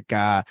they're like.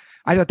 I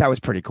thought that was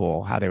pretty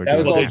cool how they were. That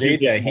doing was all that.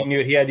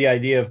 JJ. He had the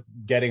idea of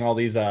getting all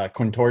these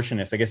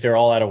contortionists. I guess they're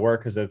all out of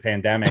work because of the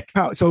pandemic.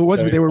 Oh, so it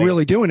was. They were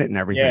really doing it and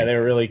everything. Yeah, they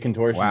were really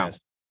contortionists. Wow.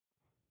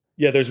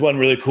 Yeah, there's one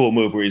really cool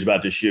move where he's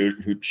about to shoot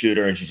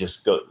her, and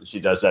she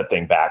does that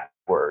thing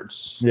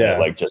backwards. Yeah,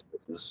 like just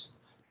this.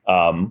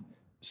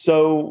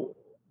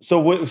 So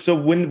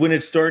when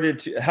it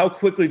started, how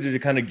quickly did it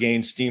kind of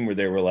gain steam? Where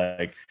they were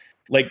like,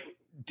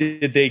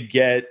 did they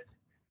get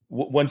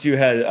once you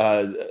had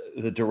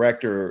the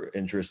director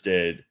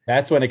interested?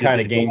 That's when it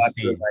kind of gained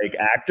steam. Like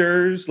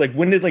actors, like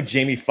when did like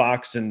Jamie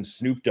Foxx and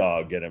Snoop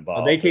Dogg get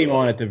involved? They came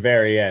on at the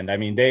very end. I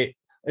mean,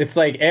 it's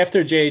like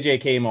after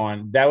JJ came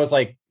on, that was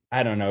like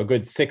I don't know, a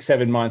good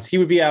 6-7 months. He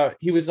would be out.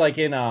 He was like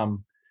in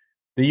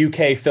the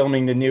UK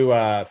filming the new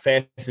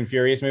Fast and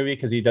Furious movie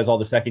because he does all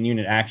the second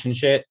unit action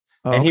shit.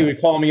 Oh, and he would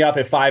call me up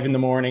at 5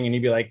 a.m. and he'd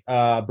be like,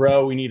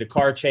 bro, we need a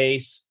car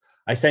chase.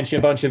 I sent you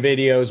a bunch of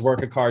videos,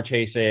 work a car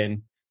chase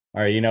in,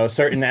 or,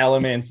 certain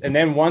elements. And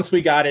then once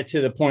we got it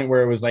to the point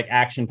where it was like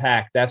action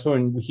packed, that's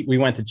when we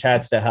went to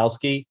Chad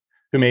Stahelski,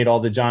 who made all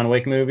the John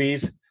Wick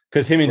movies,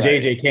 because him and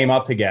JJ came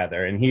up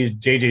together and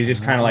JJ's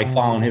just kind of like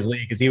following his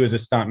lead because he was a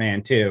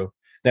stuntman too.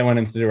 Then went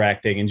into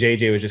directing and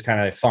JJ was just kind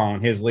of like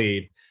following his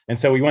lead. And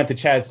so we went to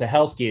Chad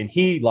Stahelski and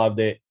he loved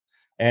it.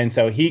 And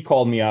so he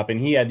called me up and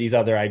he had these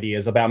other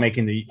ideas about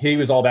he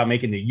was all about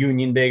making the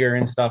union bigger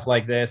and stuff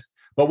like this.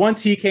 But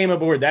once he came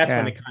aboard, that's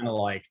when it kind of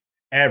like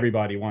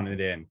everybody wanted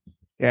in.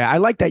 Yeah, I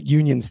like that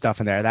union stuff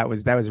in there. That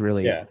was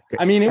really good.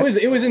 I mean, it was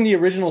in the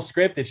original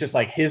script. It's just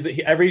like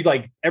every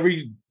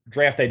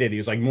draft I did, he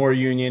was like more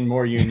union.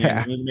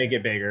 Yeah. We need to make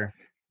it bigger.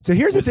 So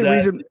here's the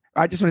reason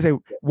I just want to say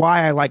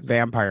why I like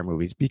vampire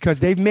movies, because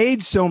they've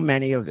made so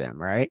many of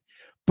them, right?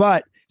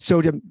 But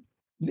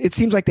it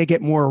seems like they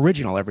get more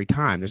original every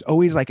time. There's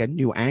always like a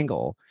new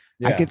angle.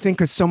 Yeah. I could think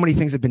because so many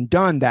things have been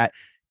done that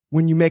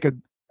when you make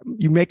them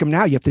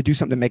now, you have to do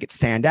something to make it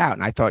stand out.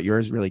 And I thought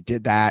yours really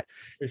did that.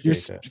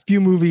 There's a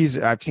few movies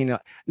I've seen.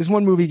 There's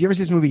one movie. Do you ever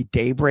see this movie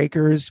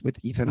Daybreakers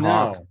with Ethan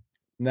Hawke?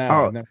 No,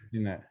 I've never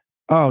seen that.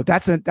 Oh,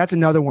 that's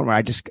another one where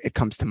it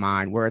comes to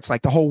mind where it's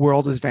like the whole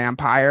world is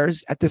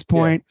vampires at this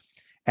point. Yeah.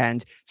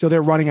 And so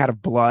they're running out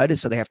of blood.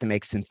 So they have to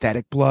make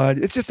synthetic blood.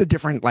 It's just a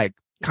different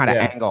kind of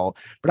angle.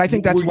 But I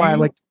think that's why I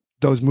like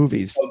those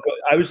movies.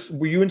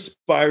 Were you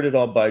inspired at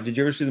all by, did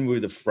you ever see the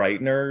movie The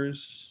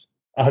Frighteners?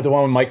 The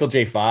one with Michael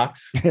J.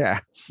 Fox. Yeah.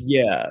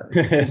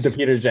 The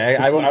Peter J.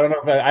 I don't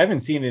know if I haven't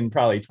seen it in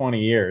probably 20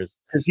 years.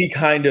 Because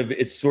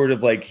it's sort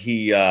of like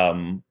he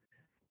kind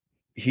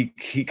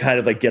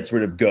of like gets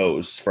rid of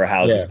ghosts for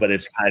houses, but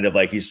it's kind of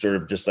like he's sort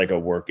of just like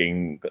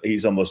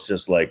he's almost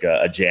just like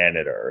a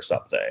janitor or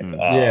something.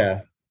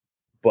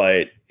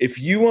 But if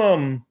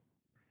you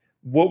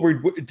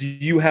do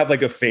you have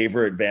like a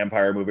favorite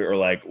vampire movie, or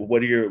like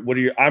what are your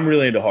I'm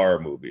really into horror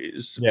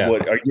movies.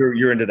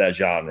 You're into that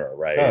genre,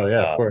 right? Oh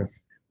yeah, of course.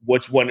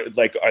 Which one,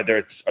 like, are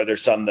there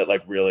some that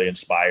like really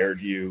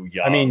inspired you?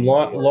 I mean,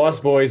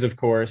 Lost Boys, of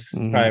course,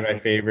 is probably my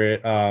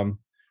favorite.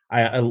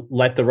 I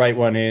Let the Right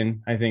One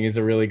In, I think, is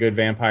a really good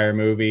vampire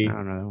movie. I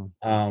don't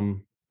know.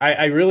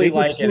 I really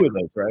like two of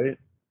those, right?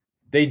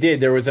 They did.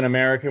 There was an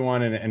American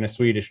one and a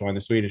Swedish one.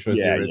 The Swedish was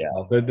the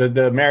original.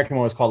 The American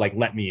one was called like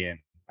Let Me In,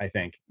 I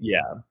think.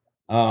 Yeah.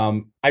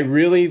 I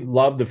really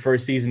loved the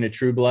first season of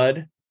True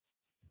Blood.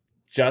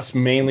 just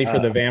mainly for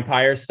the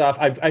vampire stuff.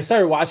 I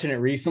started watching it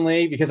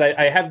recently because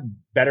I have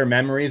better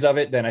memories of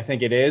it than I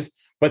think it is.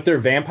 But their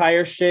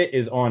vampire shit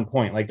is on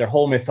point. Like their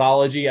whole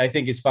mythology, I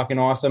think, is fucking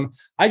awesome.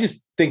 I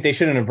just think they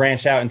shouldn't have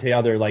branched out into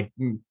other like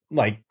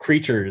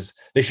creatures.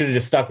 They should have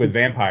just stuck with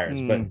vampires.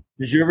 But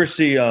did you ever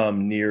see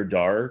Near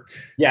Dark?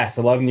 Yes,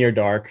 I love Near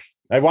Dark.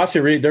 I watched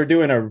it.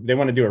 They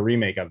want to do a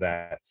remake of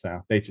that.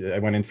 So I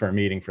went in for a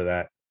meeting for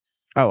that.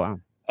 Oh wow.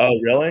 Oh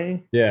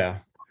really? Yeah.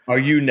 Are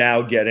you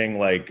now getting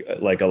like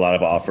a lot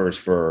of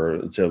offers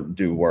to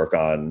do work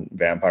on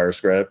vampire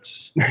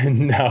scripts?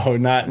 No,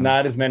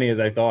 not as many as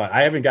I thought.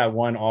 I haven't got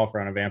one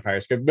offer on a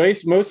vampire script.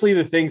 Mostly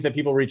the things that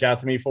people reach out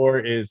to me for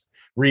is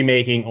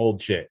remaking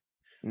old shit.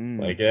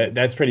 Like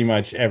that's pretty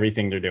much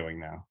everything they're doing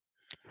now.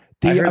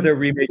 I heard they're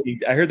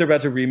remaking. I heard they're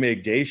about to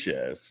remake Day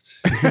Shift.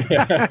 They're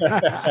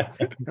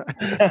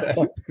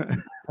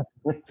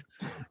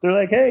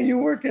like, "Hey, you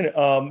working?"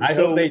 I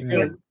hope they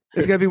do.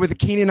 It's gonna be with the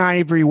Keenan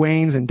Ivory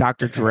Wayans and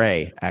Dr.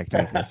 Dre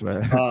acting. That's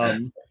what.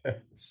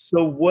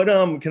 So what?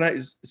 Can I?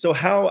 So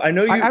how? I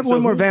know you. I have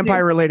one more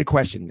vampire related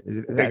question.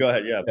 Okay, go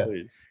ahead. Yeah,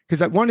 please.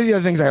 Because one of the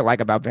other things I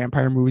like about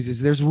vampire movies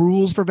is there's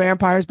rules for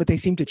vampires, but they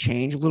seem to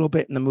change a little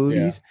bit in the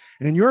movies. Yeah.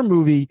 And in your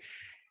movie,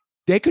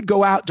 they could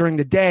go out during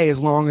the day as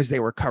long as they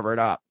were covered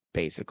up,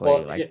 basically.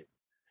 Well,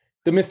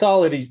 the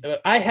mythology.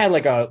 I had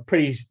like a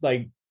pretty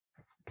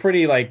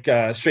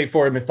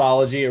straightforward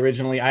mythology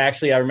originally. I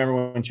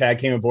remember when Chad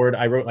came aboard,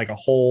 I wrote like a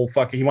whole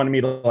he wanted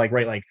me to like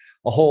write like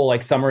a whole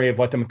like summary of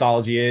what the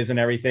mythology is and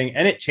everything.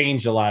 And it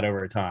changed a lot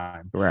over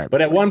time. Right. But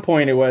at one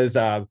point it was,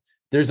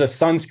 there's a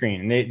sunscreen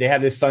and they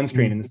have this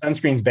sunscreen and the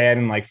sunscreen's bad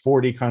in like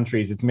 40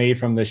 countries. It's made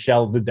from the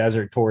shell of the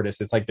desert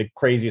tortoise. It's like the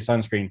craziest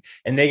sunscreen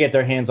and they get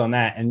their hands on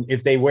that. And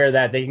if they wear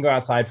that, they can go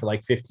outside for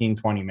like 15,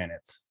 20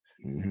 minutes.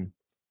 Mm-hmm.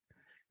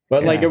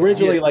 But like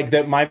originally, like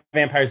my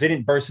vampires, they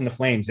didn't burst into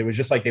flames. It was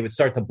just like they would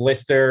start to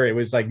blister. It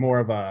was like more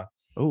of a.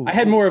 Ooh. I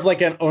had more of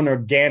like an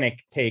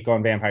organic take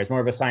on vampires, more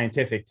of a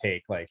scientific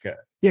take. Like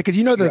because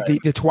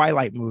the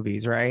Twilight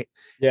movies, right?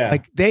 Yeah,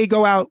 like they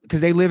go out because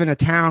they live in a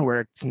town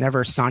where it's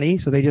never sunny,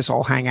 so they just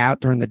all hang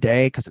out during the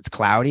day because it's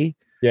cloudy.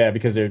 Yeah,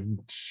 because they're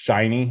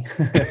shiny,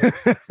 they're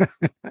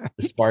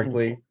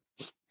sparkly.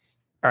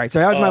 All right, so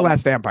that was my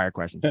last vampire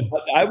question.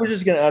 I was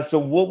just going to ask. So,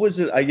 what was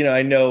it?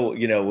 I know,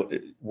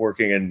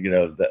 working in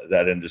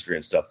that industry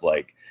and stuff.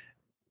 Like,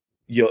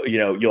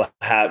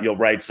 you'll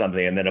write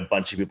something, and then a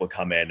bunch of people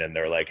come in, and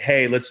they're like,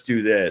 "Hey, let's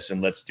do this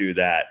and let's do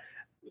that."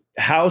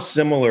 How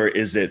similar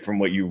is it from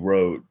what you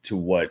wrote to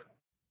what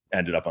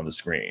ended up on the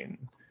screen?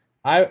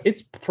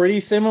 It's pretty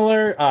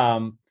similar.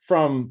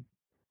 From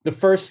the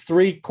first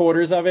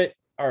 3/4 of it,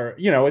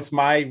 it's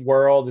my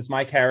world, it's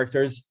my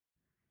characters.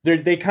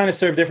 They kind of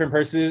serve different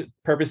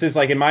purposes.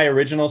 Like in my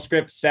original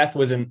script, Seth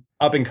was an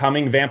up and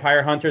coming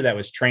vampire hunter that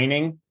was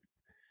training.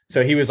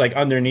 So he was like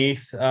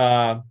underneath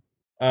Bud,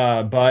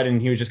 and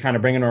he was just kind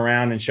of bringing him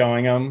around and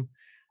showing him.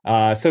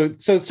 So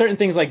certain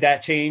things like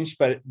that changed,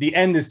 but the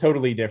end is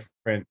totally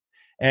different.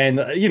 And,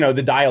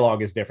 the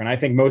dialogue is different. I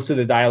think most of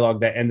the dialogue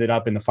that ended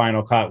up in the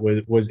final cut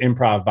was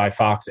improv by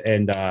Fox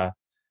and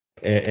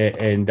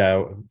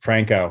Franco.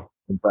 Franco.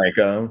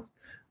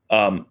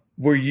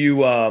 Were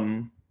you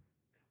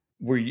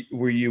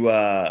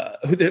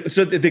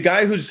so the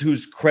guy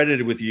who's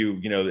credited with you,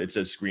 it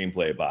says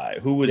screenplay by,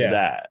 who was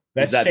that?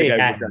 That's the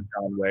guy who worked on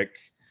John Wick?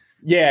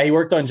 Yeah, he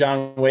worked on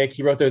John Wick.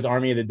 He wrote those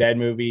Army of the Dead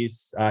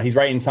movies. He's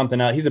writing something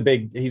else.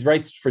 He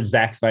writes for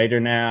Zack Snyder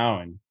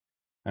now. And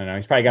I don't know,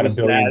 he's probably got $1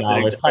 billion.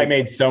 Probably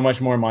made so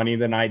much more money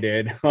than I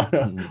did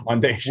on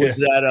Day Shift. Was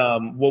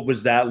that, what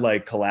was that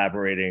like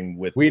collaborating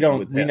with? We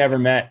never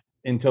met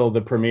until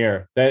the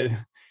premiere. That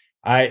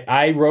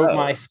I wrote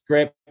my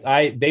script.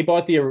 They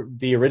bought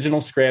the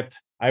original script.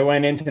 I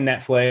went into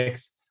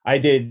Netflix. I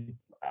did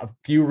a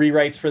few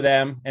rewrites for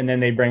them, and then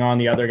they bring on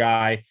the other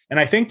guy. And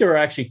I think there were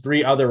actually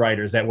 3 other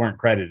writers that weren't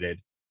credited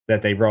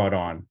that they brought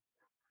on.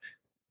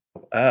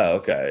 Oh,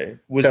 okay.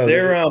 Was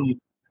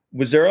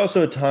there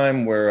also a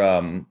time where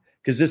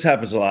because this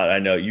happens a lot. I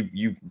know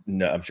you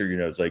know, I'm sure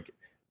it's like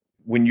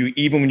when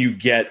you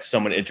get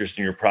someone interested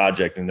in your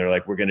project and they're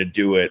like, we're going to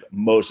do it,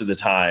 most of the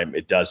time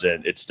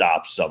it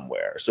stops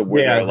somewhere. So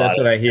that's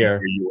what I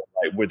hear.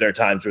 Were there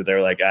times where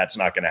they're like, it's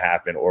not going to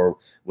happen, or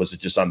was it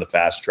just on the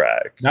fast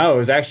track? No, it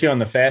was actually on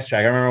the fast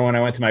track. I remember when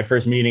I went to my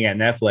first meeting at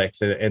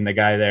Netflix, and the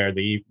guy there,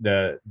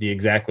 the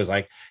exec was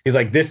like, he's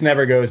like, this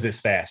never goes this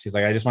fast. He's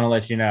like, I just want to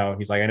let you know.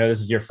 He's like, I know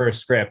this is your first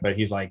script, but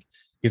he's like,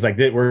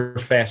 we're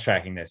fast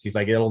tracking this. He's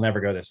like, it'll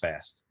never go this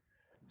fast.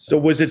 So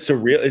was it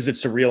surreal? Is it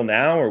surreal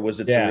now, or was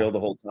it surreal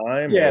the whole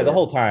time? Yeah, the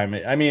whole time.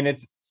 I mean,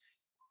 it's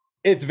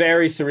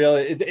very surreal.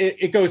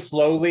 It goes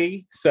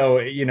slowly, so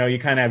you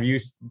kind of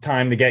have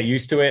time to get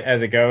used to it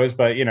as it goes.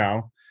 But it's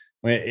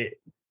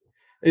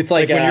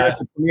like when you're at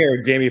the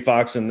premiere, Jamie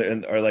Foxx and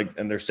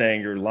they're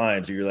saying your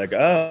lines, and you're like,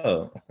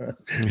 oh,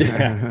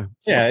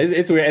 yeah,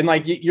 it's weird. And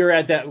like you're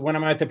at that when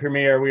I'm at the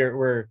premiere, we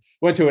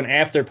went to an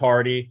after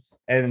party.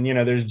 and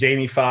there's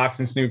Jamie Foxx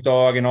and Snoop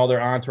Dogg and all their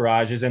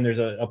entourages, and there's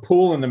a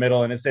pool in the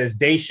middle, and it says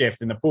day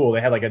shift in the pool.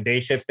 They had like a day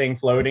shift thing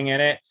floating in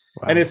it.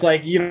 Wow. And it's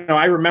like,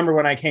 I remember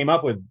when I came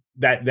up with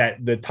that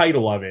the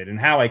title of it and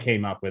how I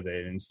came up with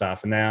it and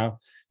stuff. And now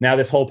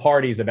this whole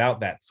party is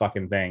about that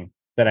fucking thing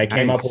that I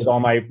came up with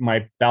on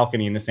my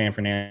balcony in the San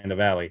Fernando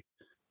Valley.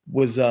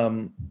 Was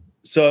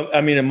so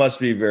I mean, it must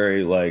be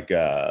very like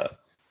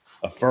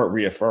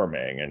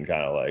reaffirming and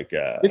kind of like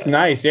it's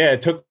nice. Yeah,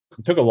 it took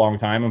a long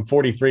time. I'm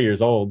 43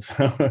 years old.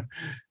 So.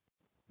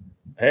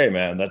 Hey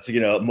man, that's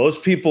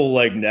most people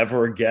like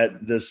never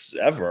get this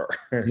ever.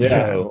 Yeah.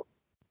 So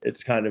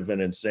it's kind of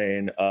an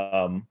insane.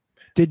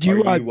 Did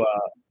you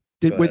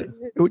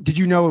did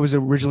you know it was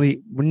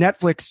originally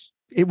Netflix?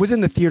 It was in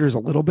the theaters a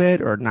little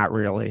bit, or not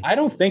really? I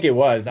don't think it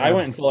was. I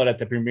went and saw it at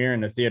the premiere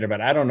in the theater, but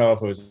I don't know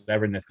if it was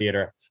ever in the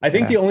theater. I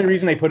think the only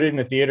reason they put it in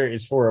the theater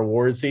is for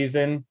award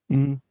season,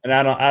 and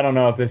I don't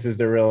know if this is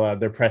the real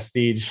their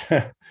prestige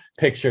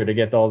picture to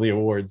get all the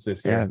awards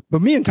this year. Yeah,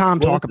 but me and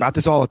Tom talk about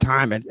this all the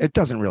time, and it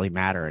doesn't really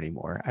matter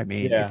anymore. I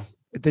mean, it's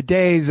the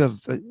days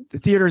of the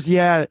theaters.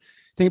 Yeah,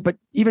 but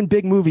even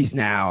big movies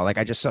now. Like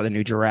I just saw the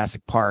new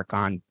Jurassic Park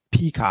on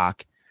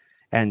Peacock.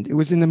 And it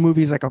was in the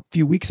movies like a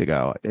few weeks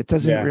ago. It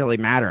doesn't really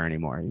matter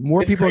anymore.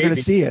 More people are going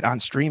to see it on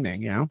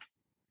streaming,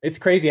 It's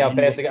crazy how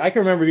fast. I can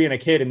remember being a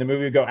kid and the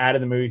movie would go out of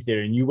the movie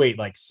theater and you wait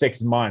like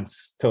 6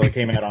 months till it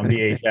came out on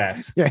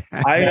VHS.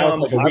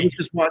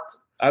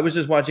 I was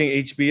just watching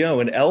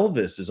HBO, and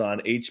Elvis is on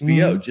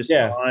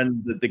HBO,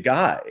 on the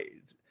guide.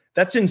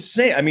 That's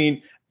insane. I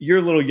mean, you're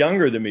a little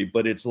younger than me,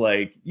 but it's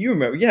like, you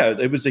remember,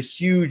 it was a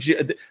huge,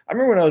 I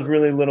remember when I was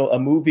really little, a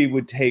movie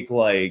would take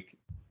like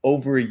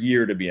over a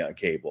year to be on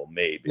cable,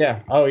 maybe.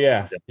 Yeah. Oh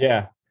yeah.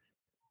 Yeah.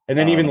 And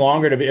then even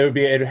longer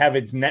it'd have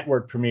its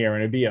network premiere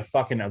and it'd be a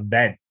fucking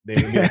event. They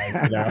would be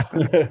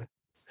like,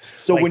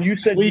 So like when you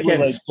said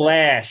Weekend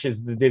Splash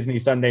is the Disney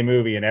Sunday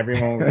movie and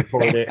everyone would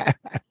record it.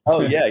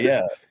 Oh yeah.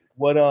 Yeah.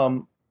 What,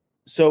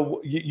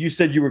 so you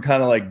said you were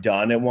kind of like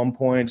done at one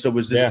point. So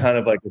was this kind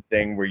of like a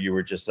thing where you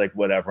were just like,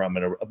 whatever,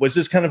 was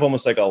this kind of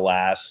almost like a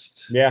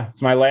last? Yeah,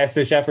 it's my last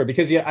ditch effort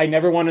because I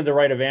never wanted to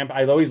write a vampire.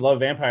 I always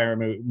loved vampire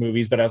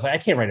movies, but I was like, I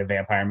can't write a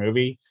vampire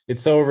movie.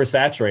 It's so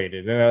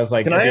oversaturated. And I was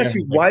like, can I ask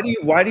you, why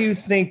do you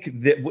think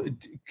that,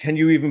 can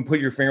you even put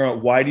your finger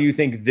on, why do you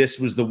think this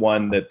was the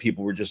one that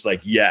people were just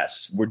like,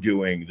 yes, we're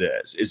doing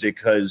this? Is it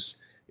because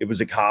it was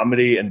a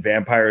comedy and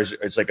vampires,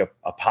 it's like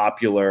a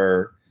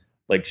popular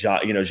like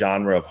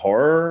genre of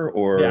horror,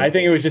 or I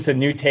think it was just a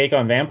new take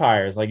on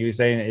vampires. Like you were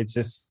saying,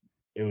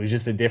 it was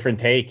just a different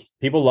take.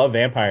 People love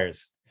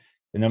vampires,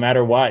 and no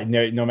matter what,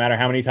 no matter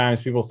how many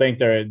times people think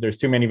there's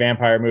too many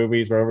vampire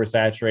movies, we're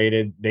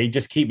oversaturated, they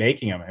just keep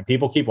making them, and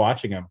people keep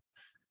watching them.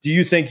 Do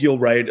you think you'll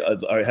write?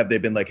 Or have they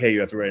been like, hey, you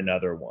have to write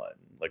another one?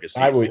 Like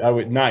I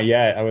would not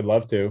yet. I would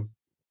love to.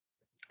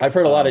 I've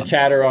heard a lot of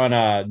chatter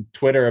on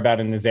Twitter about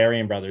a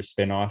Nazarian Brothers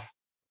spinoff.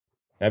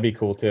 That'd be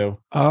cool too.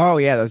 Oh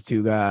yeah, those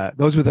two guys.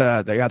 Those were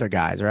the other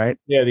guys, right?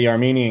 Yeah, the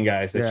Armenian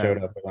guys that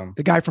showed up with them.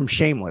 The guy from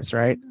Shameless,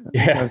 right?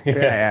 Yeah.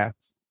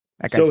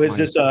 So has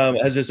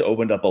this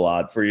opened up a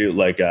lot for you?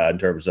 Like in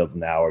terms of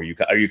now, are you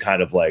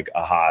kind of like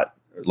a hot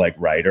like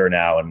writer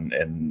now and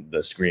the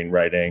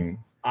screenwriting?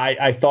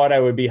 I thought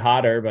I would be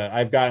hotter, but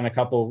I've gotten a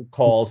couple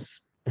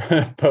calls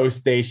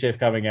post day shift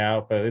coming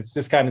out, but it's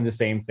just kind of the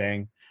same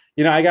thing.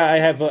 I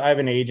have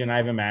an agent, I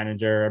have a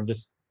manager. I'm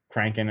just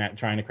trying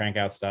to crank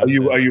out stuff.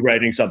 Are you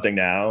writing something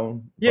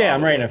now? Yeah,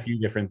 I'm writing a few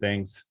different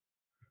things.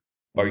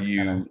 Are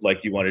you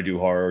like, you want to do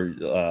horror?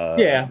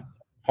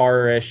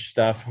 Horror-ish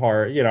stuff.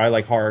 Horror, I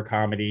like horror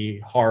comedy,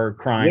 horror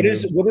crime.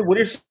 What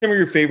are some of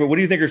your favorite? What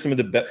do you think are some of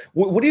the best?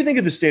 What do you think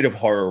of the state of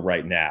horror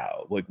right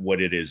now? Like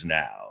what it is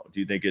now? Do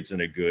you think it's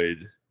in a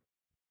good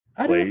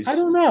place? I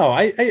don't know.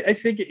 I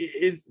think it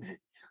is.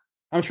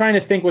 I'm trying to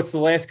think what's the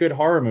last good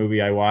horror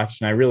movie I watched,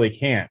 and I really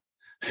can't.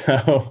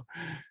 So.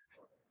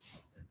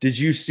 Did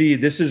you see?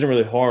 This isn't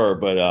really horror,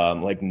 but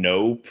like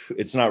Nope.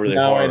 It's not really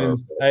horror.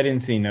 I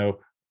didn't see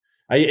Nope.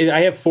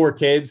 I have 4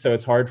 kids, so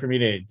it's hard for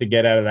me to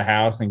get out of the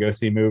house and go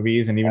see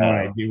movies. And even when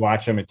I do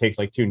watch them, it takes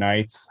like 2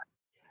 nights.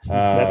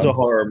 That's a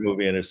horror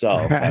movie in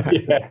itself.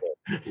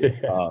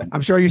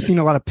 I'm sure you've seen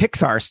a lot of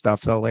Pixar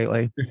stuff though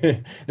lately.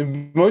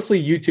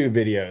 Mostly YouTube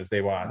videos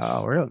they watch.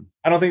 Oh, really?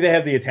 I don't think they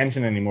have the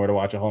attention anymore to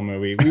watch a whole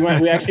movie.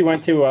 We actually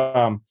went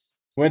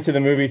to the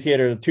movie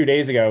theater 2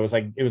 days ago.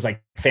 It was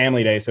like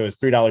family day. So it was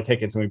 $3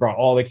 tickets. And we brought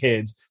all the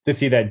kids to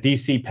see that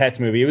DC Pets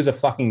movie. It was a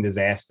fucking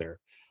disaster.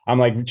 I'm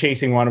like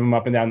chasing one of them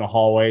up and down the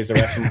hallways. The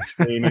rest of them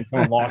screaming.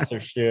 Someone lost their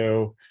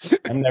shoe.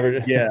 I'm never.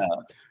 Yeah.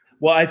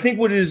 Well, I think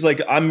what it is,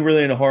 like, I'm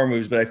really into horror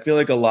movies, but I feel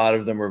like a lot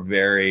of them are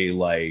very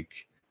like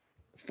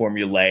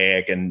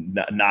formulaic and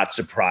not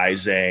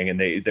surprising. And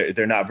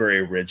they're not very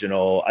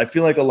original. I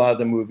feel like a lot of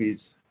the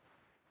movies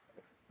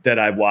that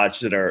I watch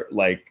that are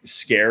like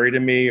scary to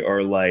me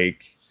or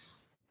like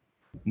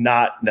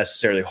not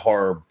necessarily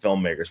horror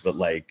filmmakers, but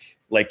like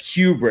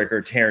Kubrick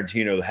or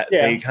Tarantino,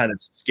 they kind of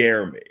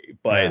scare me.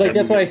 But like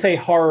that's why I say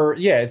horror.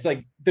 Yeah, it's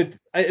like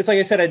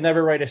I said, I'd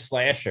never write a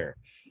slasher.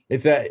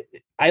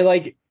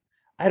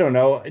 I I don't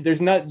know.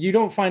 You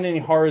don't find any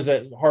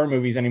horror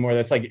movies anymore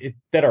that's like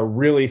that are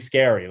really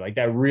scary, like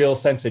that real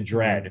sense of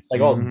dread. It's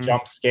like all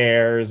jump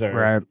scares or,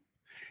 right.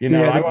 You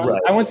know,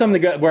 I want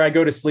something to go where I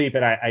go to sleep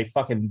and I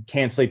fucking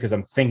can't sleep because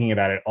I'm thinking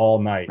about it all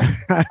night.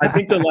 I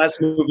think the last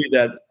movie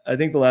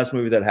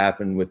that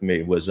happened with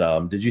me was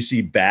did you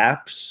see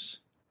Baps?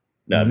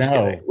 No, I'm just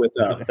kidding.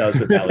 That was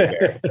with Halle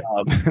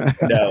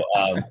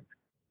Berry.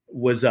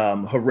 Was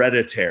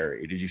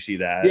Hereditary. Did you see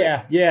that?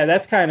 Yeah,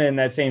 that's kind of in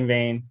that same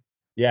vein.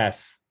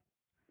 Yes.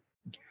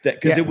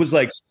 Because it was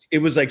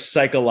like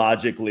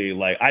psychologically,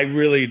 like I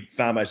really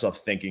found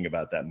myself thinking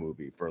about that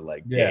movie for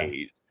like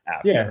days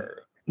after. Yeah.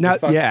 No,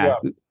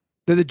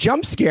 the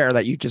jump scare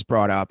that you just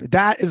brought up,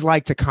 that is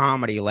like to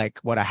comedy, like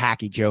what a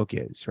hacky joke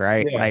is,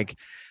 right? Yeah. Like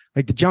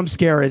the jump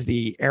scare is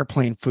the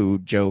airplane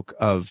food joke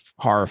of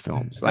horror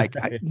films. Like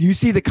you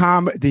see the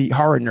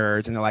horror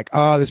nerds and they're like,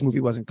 oh, this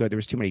movie wasn't good. There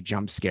was too many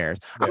jump scares.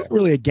 I'm not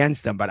really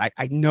against them, but I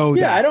know that.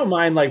 Yeah, I don't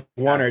mind like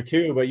one or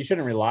two, but you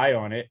shouldn't rely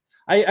on it.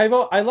 I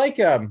like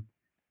I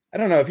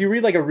don't know, if you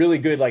read like a really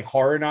good like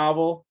horror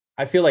novel,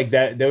 I feel like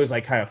those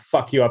like kind of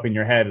fuck you up in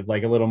your head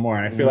like a little more.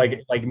 And I feel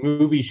like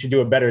movies should do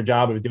a better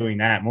job of doing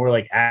that, more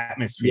like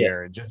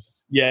atmosphere and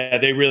just. Yeah,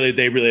 they really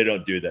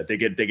don't do that. They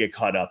get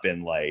caught up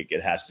in like,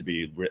 it has to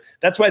be.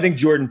 That's why I think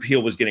Jordan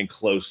Peele was getting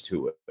close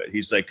to it. But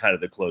he's like kind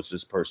of the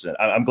closest person.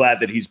 I'm glad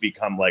that he's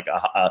become like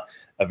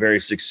a very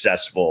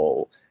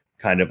successful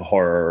kind of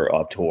horror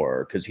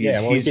auteur because he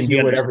can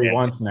do whatever he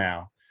wants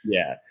now.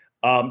 Yeah.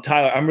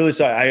 Tyler, I'm really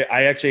sorry.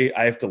 I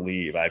have to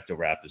leave. I have to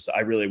wrap this.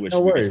 I really wish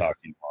we could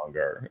talk to you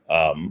longer.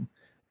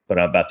 But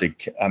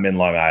I'm in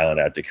Long Island.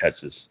 I have to catch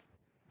this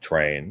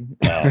train.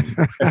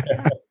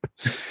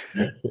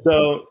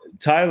 So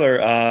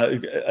Tyler,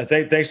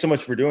 thanks so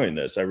much for doing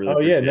this. I really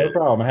appreciate no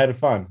problem. I had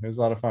fun. It was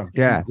a lot of fun.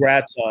 Yeah.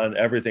 Congrats on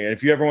everything. And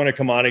if you ever want to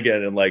come on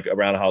again and like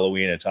around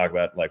Halloween and talk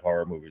about like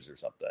horror movies or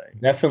something.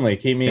 Definitely.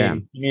 Keep me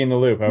in the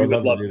loop. I would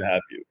love to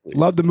have you. Please.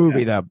 Love the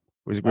movie though.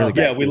 It was really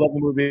good. Yeah, we love the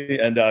movie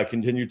and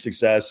continued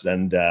success.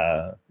 And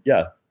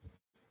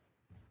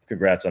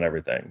congrats on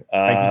everything.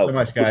 Thank you so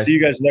much, guys. We'll see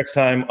you guys next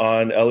time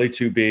on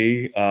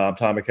LA2B. I'm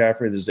Tom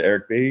McCaffrey. This is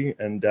Eric B.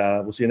 And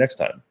we'll see you next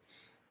time.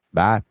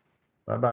 Bye.